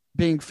him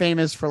being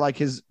famous for like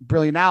his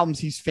brilliant albums,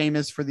 he's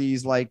famous for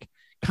these like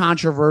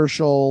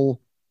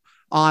controversial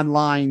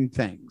online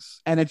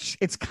things. And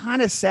it's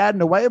kind of sad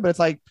in a way, but it's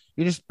like,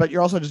 but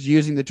you're also just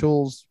using the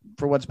tools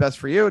for what's best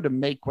for you to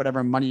make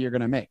whatever money you're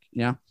going to make.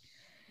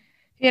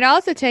 It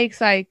also takes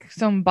like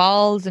some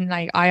balls, and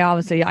like,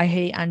 I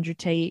hate Andrew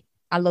Tate.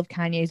 I love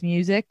Kanye's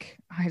music.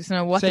 I just don't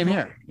know what. Same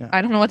here. Yeah.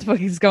 I don't know what the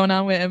fuck is going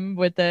on with him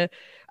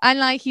and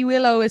like, he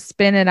will always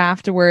spin it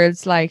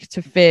afterwards, like,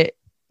 to fit,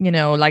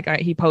 like,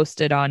 he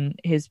posted on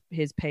his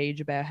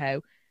page about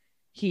how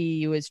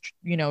he was,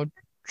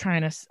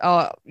 trying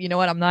to, you know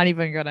what? I'm not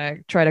even going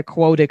to try to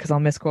quote it because I'll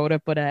misquote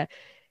it. But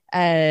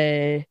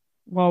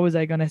what was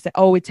I going to say?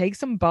 Oh, it takes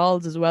some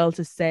balls as well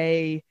to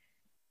say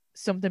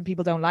something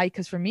people don't like.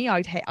 Because for me,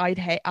 I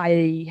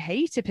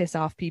hate to piss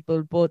off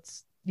people. But,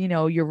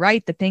 you're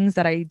right. The things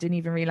that I didn't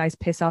even realize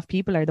piss off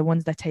people are the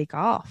ones that take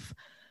off.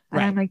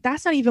 And I'm like,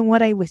 that's not even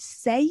what I was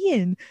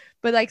saying.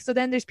 But like, so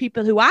then there's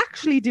people who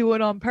actually do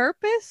it on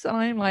purpose. And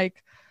I'm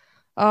like,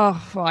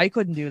 oh, well, I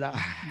couldn't do that.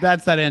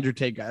 That's that Andrew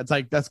Tate guy. It's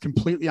like, that's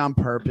completely on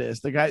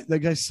purpose. The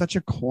guy's such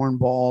a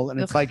cornball.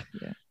 And it's like,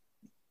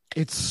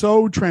 it's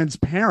so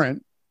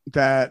transparent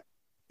that,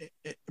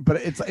 but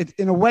it's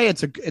in a way,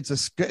 it's a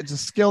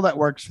skill that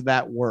works for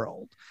that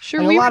world.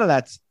 Sure. Like a lot of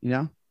that's,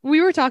 we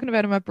were talking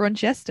about him at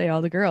brunch yesterday,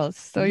 all the girls.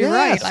 So you're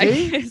right.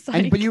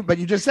 Like, but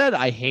you just said,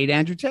 I hate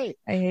Andrew Tate.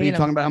 You're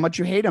talking about how much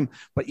you hate him.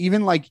 But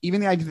even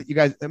the idea that you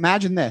guys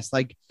imagine this,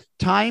 like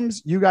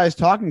times you guys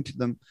talking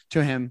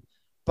to him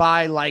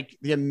by like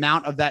the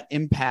amount of that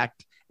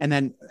impact. And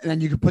then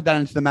you could put that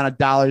into the amount of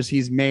dollars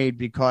he's made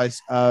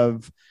because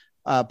of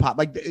pop.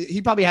 Like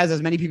he probably has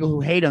as many people who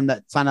hate him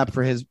that sign up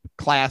for his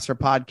class or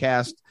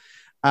podcast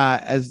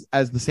as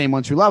the same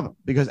ones who love him,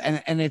 because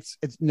and it's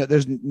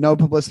there's no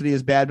publicity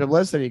is bad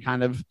publicity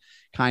kind of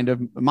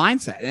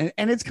mindset,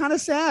 and it's kind of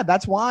sad.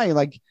 That's why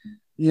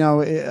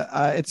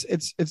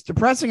it's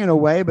depressing in a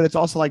way, but it's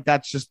also like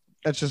that's just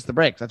the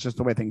break. That's just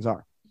the way things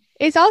are.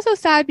 It's also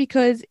sad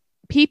because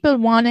people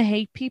want to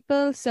hate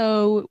people,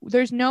 so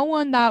there's no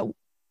one that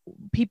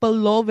people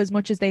love as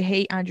much as they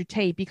hate Andrew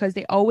Tate, because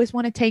they always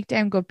want to take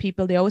down good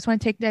people. They always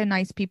want to take down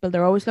nice people.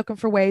 They're always looking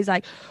for ways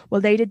like,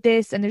 well, they did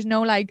this, and there's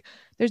no like,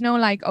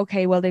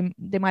 okay, well,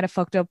 they might have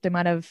fucked up. They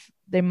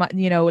might,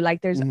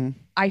 like there's,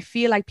 I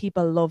feel like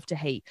people love to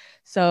hate.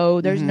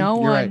 So there's no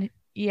one. Right.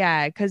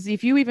 Yeah. Cause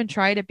if you even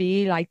try to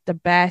be like the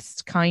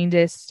best,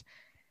 kindest,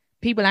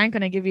 people aren't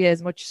going to give you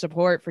as much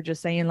support for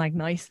just saying like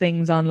nice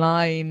things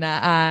online,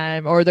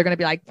 or they're going to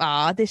be like,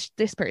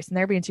 this person,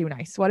 they're being too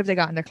nice. What have they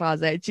got in their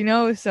closet?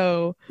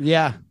 So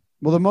yeah.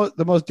 Well,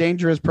 the most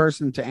dangerous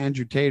person to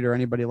Andrew Tate or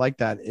anybody like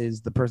that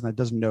is the person that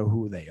doesn't know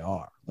who they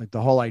are. Like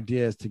the whole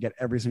idea is to get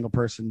every single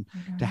person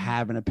to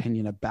have an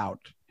opinion about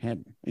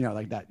him,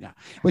 like that. Yeah.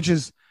 Which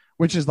is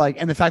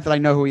like, and the fact that I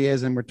know who he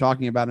is and we're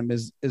talking about him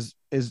is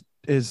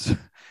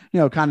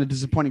kind of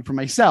disappointing for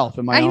myself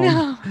and my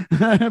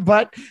own.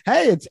 But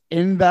hey, it's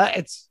in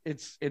it's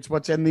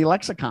what's in the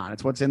lexicon.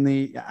 It's what's in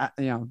the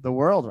the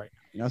world right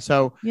now.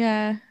 So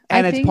yeah,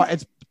 and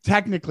it's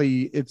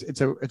technically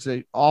it's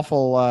a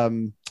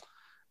awful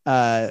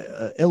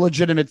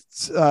illegitimate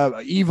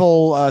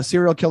evil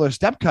serial killer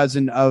step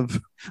cousin of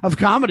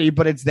comedy,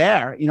 but it's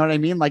there. You know what I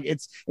mean? Like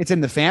it's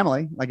in the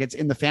family. Like it's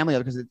in the family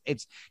because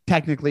it's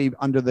technically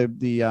under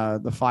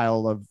the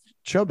file of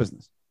show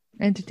business.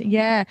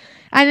 Yeah,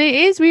 and it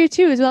is weird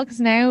too as well, because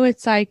now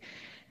it's like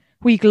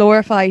we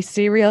glorify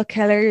serial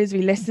killers,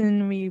 we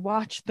listen, we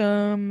watch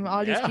them,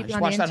 all these people on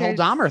watch that whole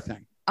Dahmer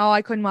thing. Oh,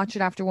 I couldn't watch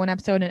it after one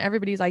episode, and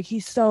everybody's like,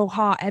 he's so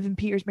hot, Evan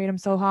Peters made him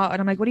so hot,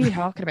 and I'm like, what are you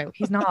talking about?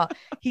 He's not.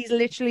 He's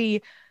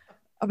literally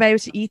about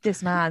to eat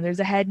this man. There's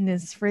a head in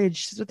his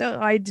fridge. So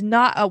I did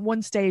not at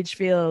one stage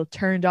feel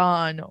turned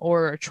on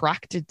or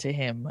attracted to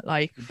him.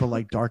 Like people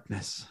like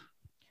darkness.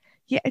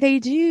 Yeah, they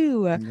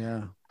do.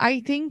 Yeah, I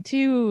think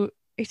too.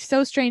 It's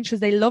so strange because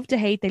they love to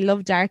hate, they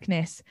love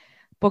darkness,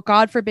 but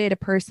God forbid a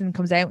person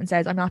comes out and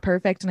says, I'm not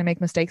perfect and I make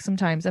mistakes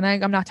sometimes. And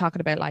I'm not talking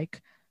about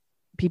like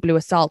people who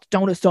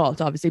don't assault,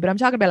 obviously, but I'm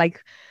talking about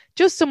like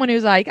just someone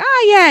who's like,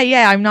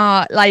 yeah, I'm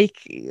not, like,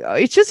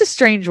 it's just a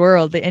strange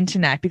world, the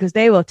internet, because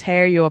they will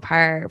tear you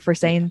apart for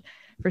saying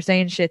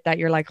shit that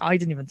you're like, I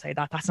didn't even say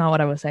that. That's not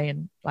what I was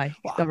saying. Like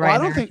I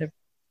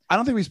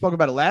don't think we spoke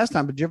about it last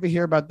time, but did you ever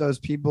hear about those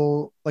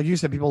people? Like you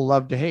said, people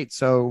love to hate.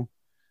 So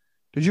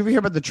did you ever hear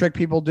about the trick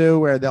people do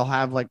where they'll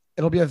have like,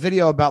 it'll be a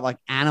video about like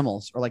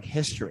animals or like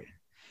history,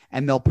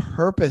 and they'll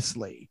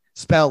purposely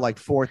spell like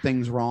 4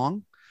 things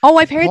wrong. Oh,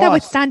 I've heard that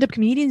with stand-up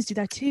comedians do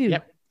that too.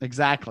 Yep,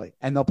 exactly.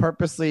 And they'll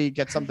purposely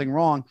get something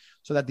wrong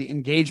so that the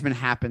engagement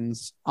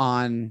happens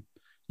on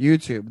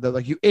YouTube. They're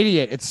like, you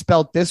idiot, it's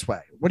spelled this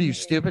way. What are you,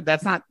 stupid?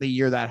 That's not the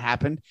year that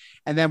happened.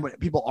 And then when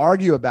people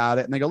argue about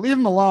it and they go, leave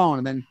them alone.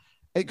 And then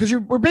because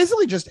we're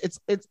basically just,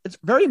 it's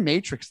very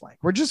Matrix-like.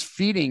 We're just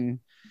feeding.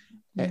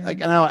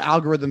 Like, I know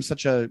algorithm's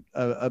such a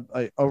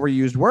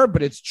overused word,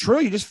 but it's true.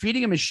 You're just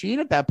feeding a machine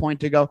at that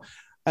point to go,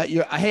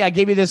 hey, I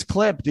gave you this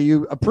clip. Do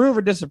you approve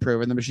or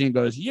disapprove? And the machine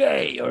goes,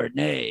 yay or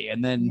nay.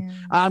 And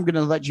then I'm going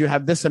to let you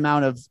have this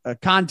amount of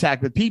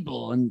contact with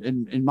people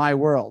in my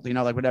world,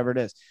 like whatever it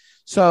is.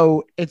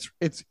 So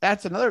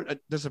that's another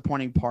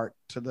disappointing part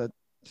to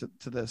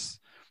this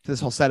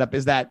whole setup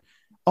is that,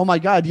 oh my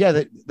God, yeah,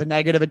 the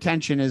negative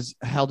attention is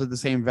held at the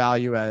same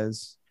value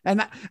as. And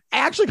I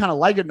actually kind of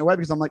like it in a way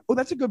because I'm like, oh,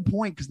 that's a good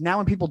point. Because now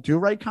when people do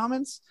write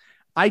comments,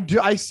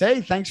 I say,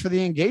 thanks for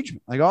the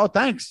engagement. I go, oh,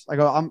 thanks. I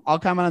go, I'll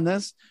comment on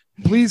this.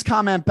 Please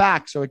comment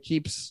back. So it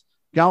keeps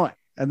going.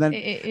 And then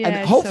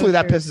and hopefully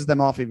that pisses them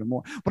off even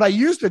more. What I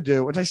used to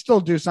do, which I still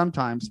do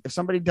sometimes, if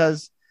somebody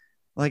does,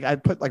 like I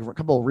put like a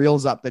couple of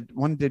reels up that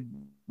one did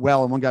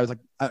well. And one guy was like,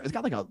 it's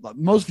got like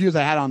most views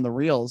I had on the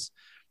reels.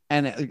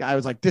 And I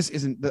was like,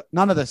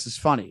 none of this is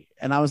funny.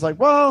 And I was like,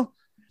 well,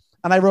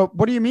 and I wrote,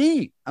 what do you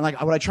mean? And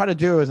like, what I try to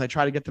do is I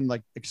try to get them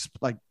like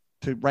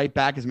to write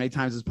back as many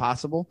times as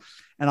possible.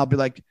 And I'll be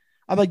like,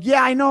 I'm like,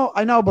 yeah, I know,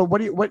 but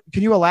what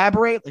can you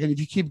elaborate? Like, and if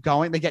you keep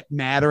going, they get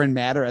madder and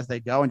madder as they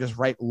go and just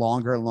write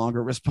longer and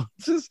longer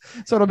responses.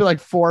 So it'll be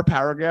like 4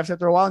 paragraphs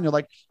after a while, and you're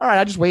like, all right,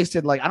 I just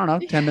wasted like, I don't know,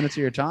 10 minutes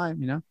of your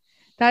time, you know?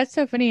 That's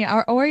so funny.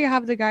 Or you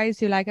have the guys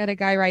who like had a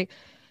guy write,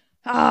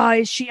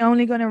 is she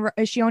only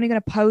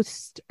gonna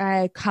post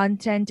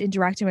content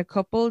interacting with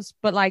couples?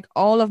 But like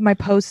all of my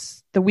posts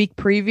the week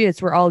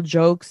previous were all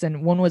jokes,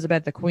 and one was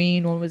about the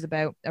Queen, one was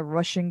about a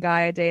Russian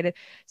guy I dated.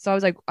 So I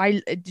was like,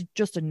 it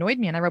just annoyed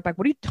me, and I wrote back,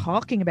 what are you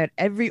talking about?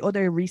 Every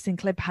other recent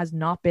clip has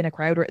not been a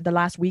crowd work. The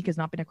last week has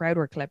not been a crowd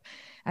work clip.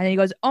 And then he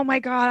goes, oh my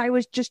God, I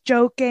was just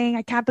joking.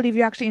 I can't believe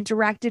you actually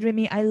interacted with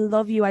me. I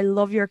love you. I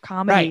love your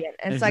comedy. Right.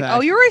 And it's Exactly. like,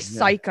 oh, you're a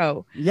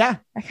psycho. Yeah.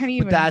 I can't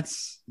even. But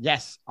that's,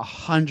 yes,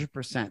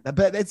 100%.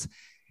 But it's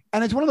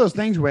one of those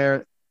things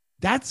where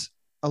that's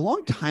a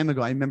long time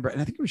ago. I remember, and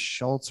I think it was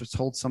Schultz or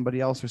told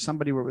somebody else or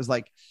somebody where it was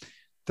like,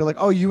 they're like,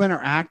 oh, you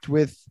interact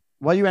with,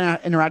 while you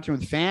interacting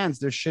with fans,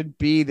 there should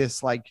be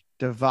this like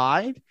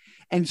divide.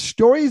 And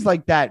stories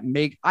like that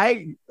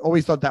I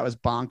always thought that was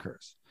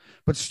bonkers.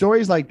 But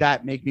stories like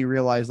that make me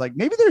realize like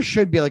maybe there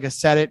should be like a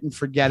set it and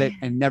forget it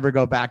and never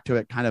go back to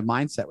it kind of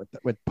mindset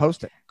with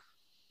posting.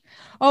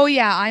 Oh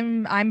yeah,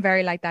 I'm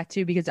very like that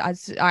too, because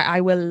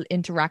I will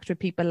interact with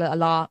people a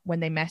lot when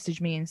they message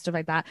me and stuff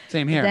like that.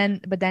 Same here.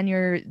 But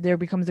then there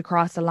becomes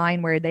across the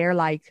line where they're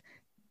like,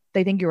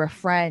 they think you're a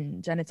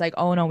friend, and it's like,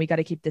 oh no, we got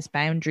to keep this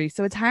boundary.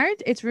 So it's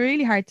hard. It's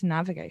really hard to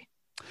navigate.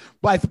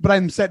 But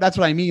I'm saying that's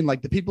what I mean.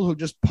 Like the people who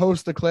just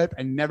post the clip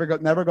and never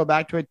go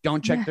back to it,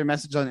 don't check their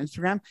message on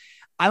Instagram.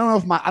 I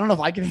don't know if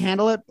I can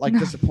handle it. Like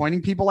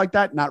disappointing people like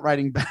that, not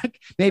writing back.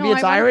 Maybe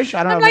it's Irish.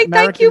 I don't know. I'm like,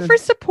 thank you for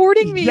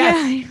supporting me.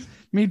 Yes. Yeah.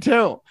 Me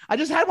too. I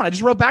just had one. I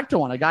just wrote back to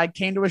one. A guy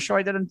came to a show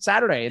I did on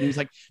Saturday, and he's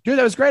like, "Dude,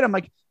 that was great." I'm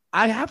like,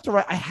 I have to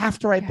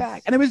write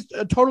back, and it was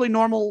a totally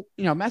normal,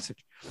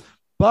 message.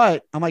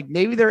 But I'm like,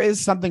 maybe there is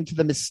something to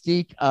the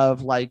mystique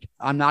of like,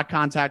 I'm not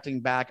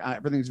contacting back.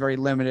 Everything's very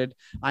limited.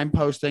 I'm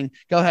posting.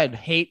 Go ahead,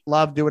 hate,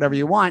 love, do whatever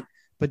you want.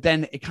 But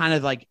then it kind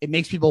of like, it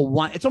makes people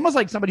want, it's almost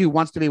like somebody who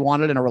wants to be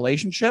wanted in a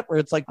relationship where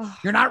it's like,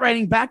 you're not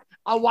writing back.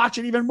 I'll watch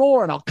it even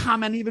more and I'll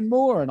comment even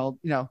more. And I'll.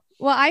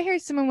 Well, I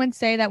heard someone once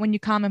say that when you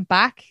comment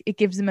back, it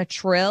gives them a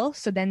thrill.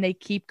 So then they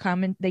keep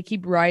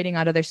writing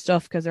out of their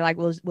stuff because they're like,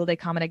 will they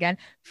comment again?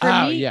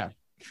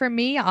 For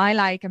me,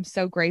 I'm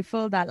so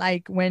grateful that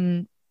like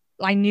when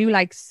I knew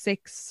like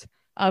 6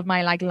 of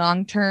my like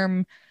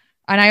long-term,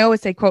 and I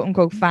always say quote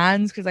unquote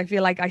fans, because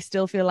I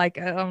still feel like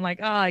I'm like,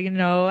 how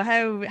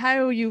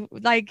you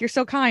like, you're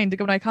so kind to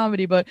come to my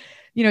comedy, but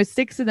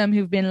 6 of them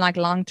who've been like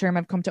long-term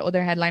have come to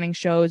other headlining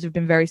shows, who've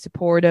been very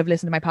supportive,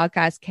 listened to my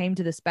podcast, came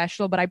to the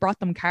special, but I brought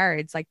them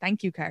cards, like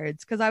thank you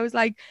cards, because I was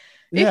like,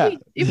 if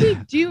we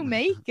do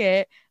make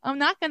it, I'm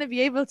not going to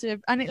be able to,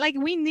 and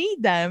we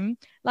need them.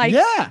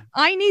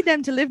 I need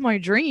them to live my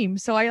dream.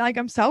 So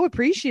I'm so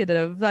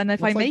appreciative. And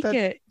if I make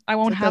it, I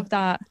won't have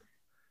that.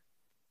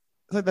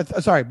 It's like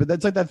that. Sorry, but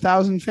that's like that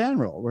 1,000 fan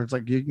rule where it's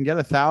like you can get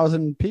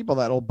 1,000 people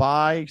that'll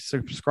buy,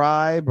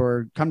 subscribe,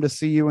 or come to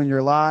see you in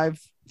your live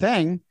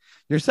thing.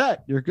 You're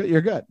set. You're good.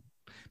 You're good.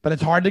 But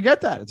it's hard to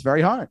get that. It's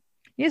very hard.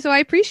 Yeah, so I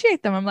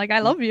appreciate them. I'm like, I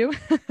love you.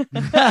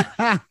 And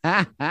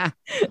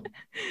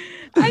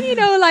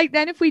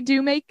then if we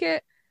do make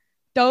it,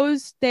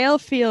 they'll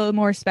feel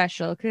more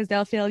special because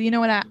they'll feel,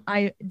 what,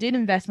 I did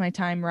invest my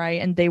time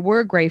right, and they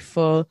were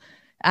grateful,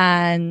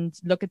 and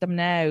look at them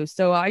now.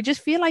 So I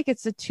just feel like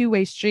it's a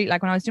two-way street.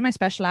 Like when I was doing my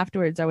special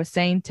afterwards, I was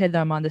saying to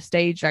them on the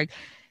stage, like,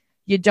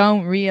 you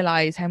don't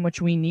realize how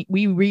much we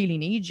really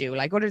need you.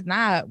 Like other than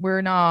that,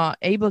 we're not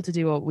able to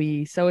do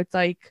what so it's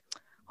like,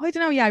 I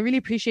don't know. Yeah, I really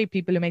appreciate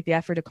people who make the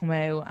effort to come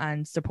out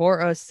and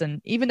support us.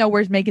 And even though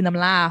we're making them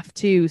laugh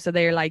too, so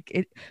they're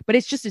like, but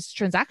it's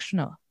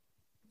transactional.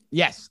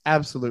 Yes,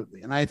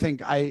 absolutely. And I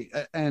think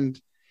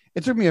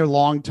it took me a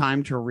long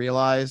time to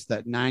realize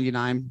that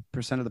 99%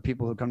 of the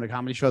people who come to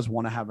comedy shows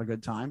want to have a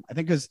good time. I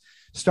think because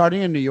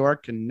starting in New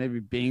York and maybe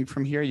being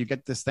from here, you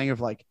get this thing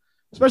of like,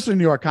 especially in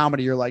New York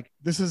comedy, you're like,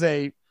 this is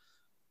a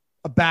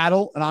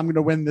battle and I'm going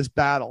to win this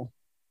battle.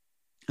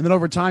 And then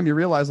over time you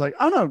realize like,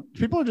 oh no,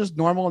 people are just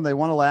normal and they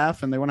want to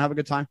laugh and they want to have a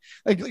good time.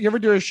 Like you ever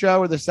do a show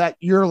where the set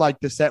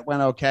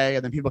went okay.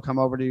 And then people come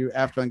over to you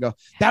after and go,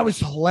 that was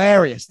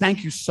hilarious.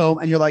 Thank you so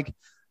much. And you're like,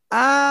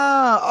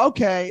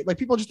 okay. Like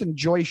people just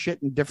enjoy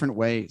shit in different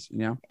ways,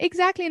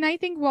 Exactly. And I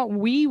think what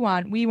we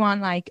want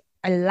like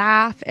a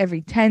laugh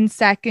every 10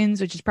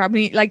 seconds, which is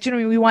probably like,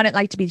 we want it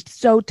like to be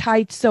so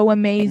tight, so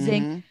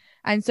amazing. Mm-hmm.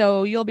 And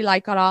so you'll be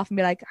like cut off and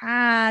be like,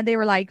 they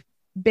were like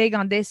big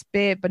on this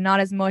bit, but not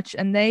as much.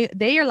 And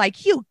they are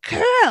like, you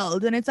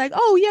curled. And it's like,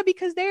 oh yeah,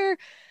 because they're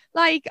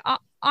like,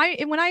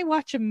 when I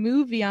watch a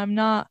movie,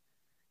 I'm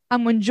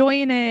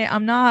enjoying it.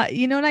 I'm not,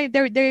 like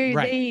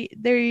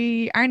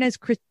they aren't as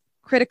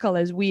critical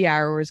as we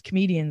are or as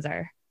comedians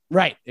are.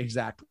 Right.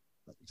 Exactly.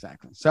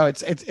 So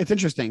it's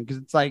interesting because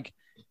it's like,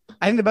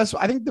 I think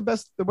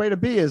the way to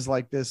be is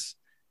like this,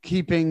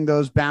 keeping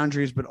those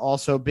boundaries, but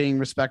also being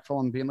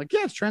respectful and being like,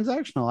 yeah, it's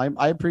transactional.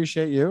 I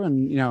appreciate you.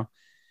 And,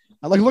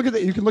 Like, look at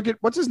that. You can look at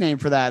what's his name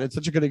for that. It's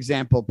such a good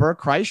example. Bert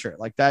Kreischer,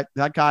 like that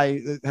guy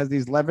has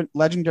these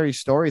legendary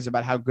stories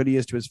about how good he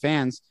is to his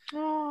fans.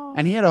 Oh.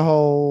 And he had a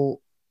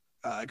whole,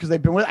 because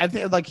they've been with, I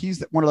think like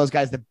he's one of those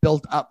guys that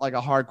built up like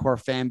a hardcore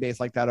fan base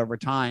like that over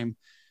time.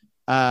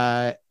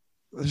 There's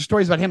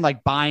stories about him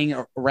like buying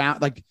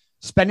around, like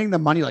spending the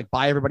money, like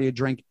buy everybody a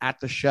drink at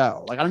the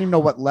show. Like, I don't even know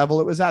what level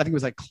it was at. I think it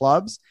was like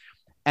clubs.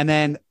 And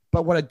then,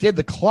 but what it did,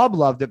 the club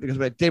loved it because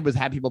what it did was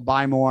have people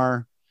buy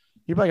more.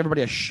 He'd buy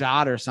everybody a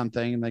shot or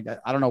something. And like,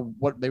 I don't know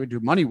what they would do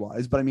money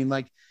wise, but I mean,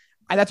 like,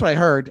 that's what I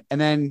heard. And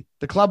then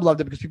the club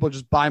loved it because people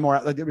just buy more,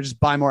 like they would just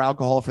buy more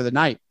alcohol for the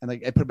night. And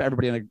like, it put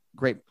everybody in a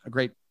great.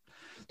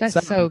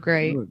 That's so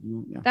great.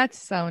 Yeah. That's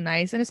so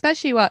nice. And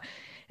especially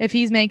if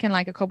he's making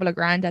like a couple of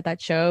grand at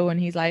that show and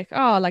he's like,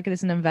 oh, like it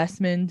is an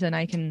investment and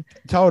I can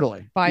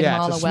totally buy them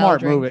all it's a well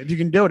smart drink. move. If you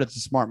can do it, it's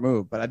a smart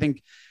move. But I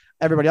think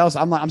everybody else,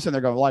 I'm sitting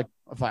there going like,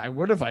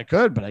 if I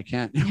could, but I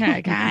can't. Yeah,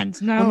 I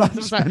can't. No,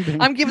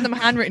 I'm giving them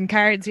handwritten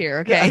cards here.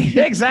 Okay.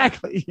 Yeah,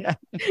 exactly. Yeah.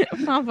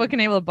 I'm not fucking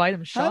able to buy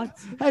them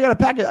shots. I got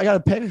a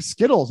pack of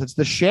Skittles. It's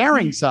the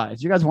sharing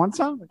size. You guys want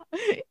some?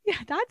 Yeah,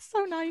 that's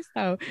so nice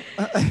though.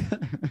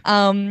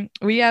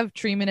 We have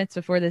 3 minutes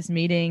before this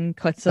meeting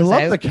cuts us out.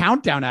 I love the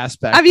countdown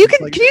aspect. Can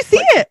you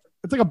see it?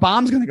 It's like a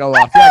bomb's gonna go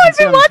I off. know, Yeah, I've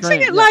been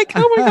watching it like,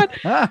 oh my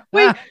God.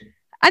 Wait.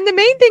 And the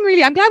main thing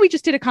really, I'm glad we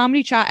just did a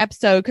comedy chat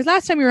episode because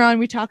last time we were on,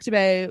 we talked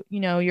about,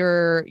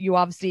 you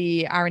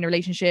obviously are in a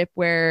relationship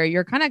where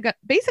you're kind of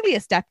basically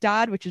a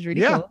stepdad, which is really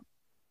cool.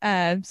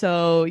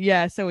 So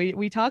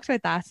we talked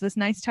about that. So it's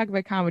nice to talk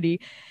about comedy.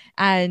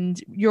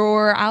 And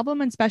your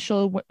album and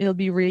special will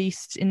be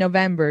released in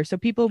November. So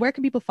where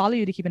can people follow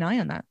you to keep an eye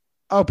on that?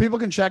 Oh, people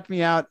can check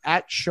me out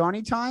at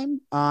Shawnee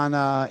Time on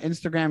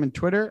Instagram and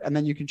Twitter. And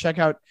then you can check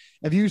out,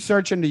 if you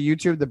search into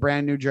YouTube, The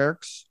Brand New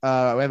Jerks, we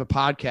have a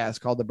podcast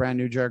called The Brand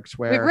New Jerks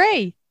where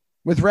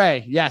with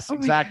Ray. Yes,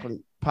 exactly.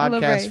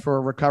 Podcast for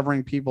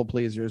recovering people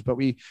pleasers. But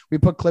we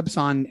put clips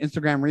on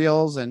Instagram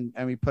Reels and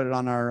we put it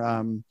on our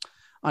on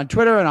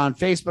Twitter and on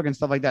Facebook and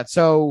stuff like that.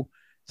 So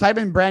type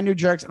in Brand New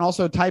Jerks and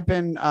also type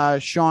in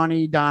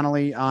Sean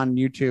Donnelly on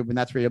YouTube. And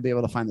that's where you'll be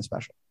able to find the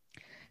special.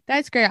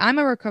 That's great. I'm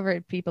a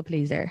recovered people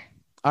pleaser.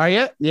 Are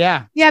you?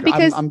 Yeah. Yeah,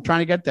 because I'm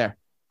trying to get there.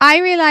 I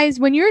realize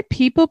when you're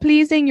people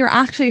pleasing, you're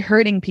actually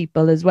hurting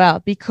people as well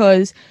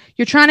because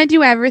you're trying to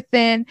do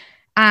everything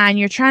and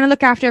you're trying to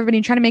look after everybody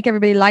and trying to make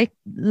everybody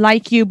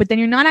like you, but then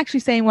you're not actually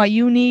saying what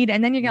you need,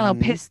 and then you get a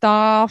little pissed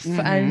off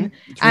and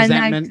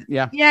resentment.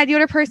 Like, the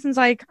other person's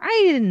like,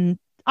 I'm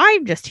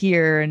just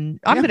here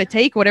and I'm gonna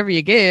take whatever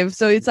you give.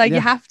 So it's like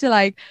you have to,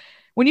 like,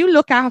 when you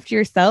look after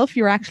yourself,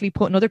 you're actually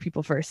putting other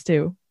people first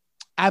too.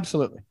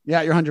 Absolutely.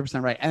 Yeah, you're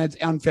 100% right. And it's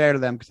unfair to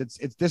them because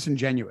it's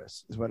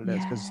disingenuous is what it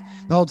is. Because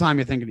the whole time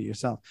you're thinking to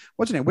yourself,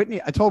 what's her name?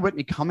 Whitney. I told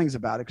Whitney Cummings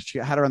about it because she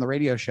had her on the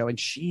radio show and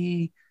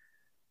she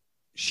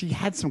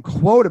had some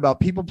quote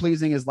about people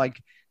pleasing is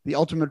like the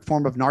ultimate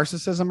form of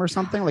narcissism or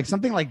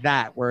something like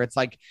that, where it's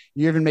like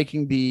you're even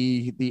making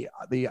the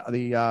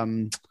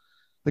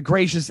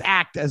gracious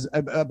act as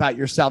about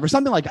yourself or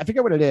something like, I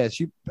forget what it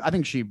is. I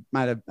think she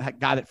might have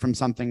got it from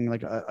something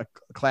like a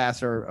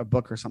class or a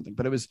book or something,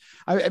 but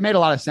it made a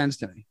lot of sense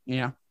to me.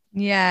 Yeah.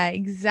 Yeah,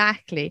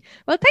 exactly.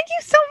 Well, thank you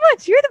so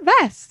much. You're the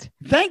best.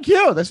 Thank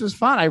you. This was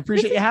fun. I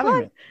appreciate you having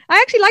me. I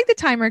actually like the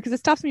timer because it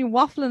stops me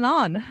waffling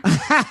on.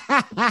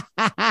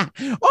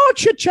 Oh,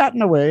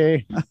 chit-chatting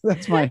away.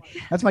 That's my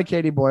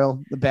Katie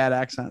Boyle, the bad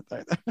accent.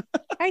 I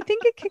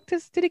think it kicked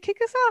us. Did it kick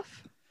us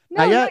off?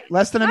 No, not yet.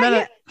 Less than a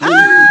minute.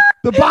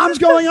 The bomb's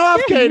going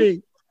off,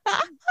 Katie.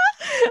 Oh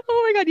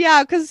my God.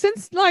 Yeah. Because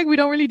since we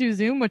don't really do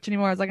Zoom much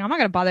anymore, I was like, I'm not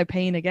going to bother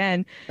paying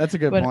again. That's a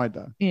good point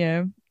though.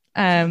 Yeah.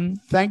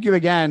 Thank you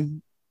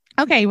again.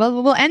 Okay.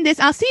 Well, we'll end this.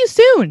 I'll see you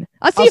soon.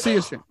 I'll see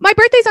you soon. My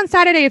birthday's on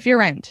Saturday if you're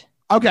around.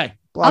 Okay.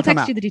 Well, I'll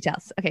text you the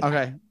details. Okay.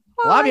 Okay.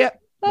 Bye. Love you.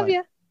 Love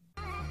you.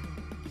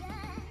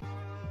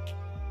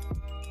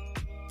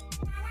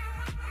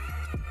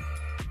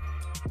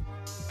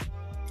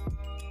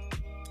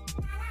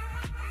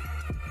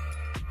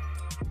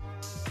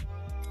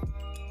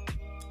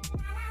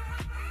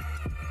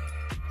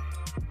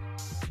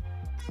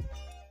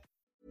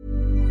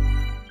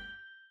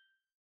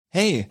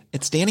 Hey,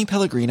 it's Danny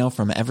Pellegrino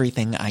from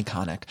Everything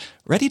Iconic.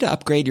 Ready to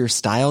upgrade your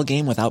style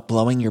game without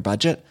blowing your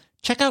budget?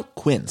 Check out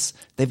Quince.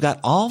 They've got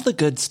all the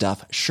good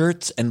stuff,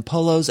 shirts and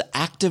polos,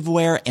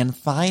 activewear, and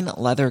fine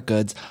leather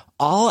goods,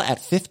 all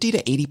at 50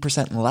 to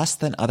 80% less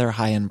than other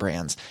high-end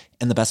brands.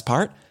 And the best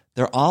part?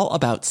 They're all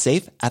about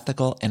safe,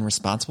 ethical, and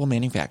responsible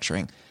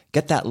manufacturing.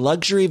 Get that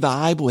luxury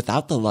vibe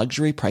without the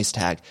luxury price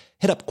tag.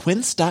 Hit up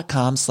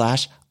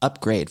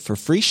quince.com/upgrade for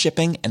free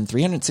shipping and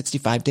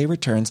 365-day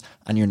returns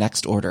on your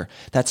next order.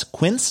 That's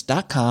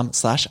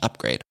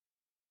quince.com/upgrade.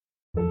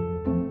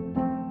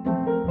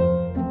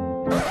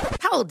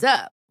 Hold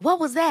up. What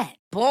was that?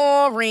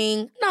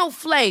 Boring. No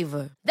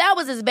flavor. That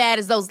was as bad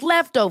as those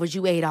leftovers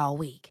you ate all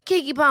week.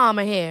 Keke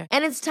Palmer here,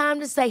 and it's time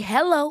to say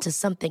hello to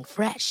something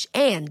fresh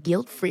and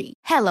guilt-free.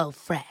 Hello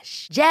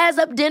Fresh. Jazz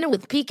up dinner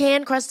with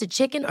pecan-crusted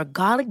chicken or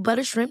garlic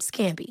butter shrimp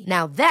scampi.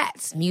 Now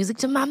that's music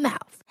to my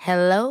mouth.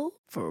 Hello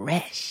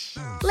Fresh.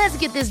 Let's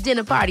get this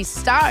dinner party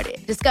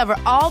started. Discover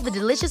all the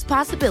delicious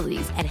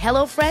possibilities at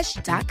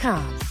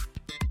hellofresh.com.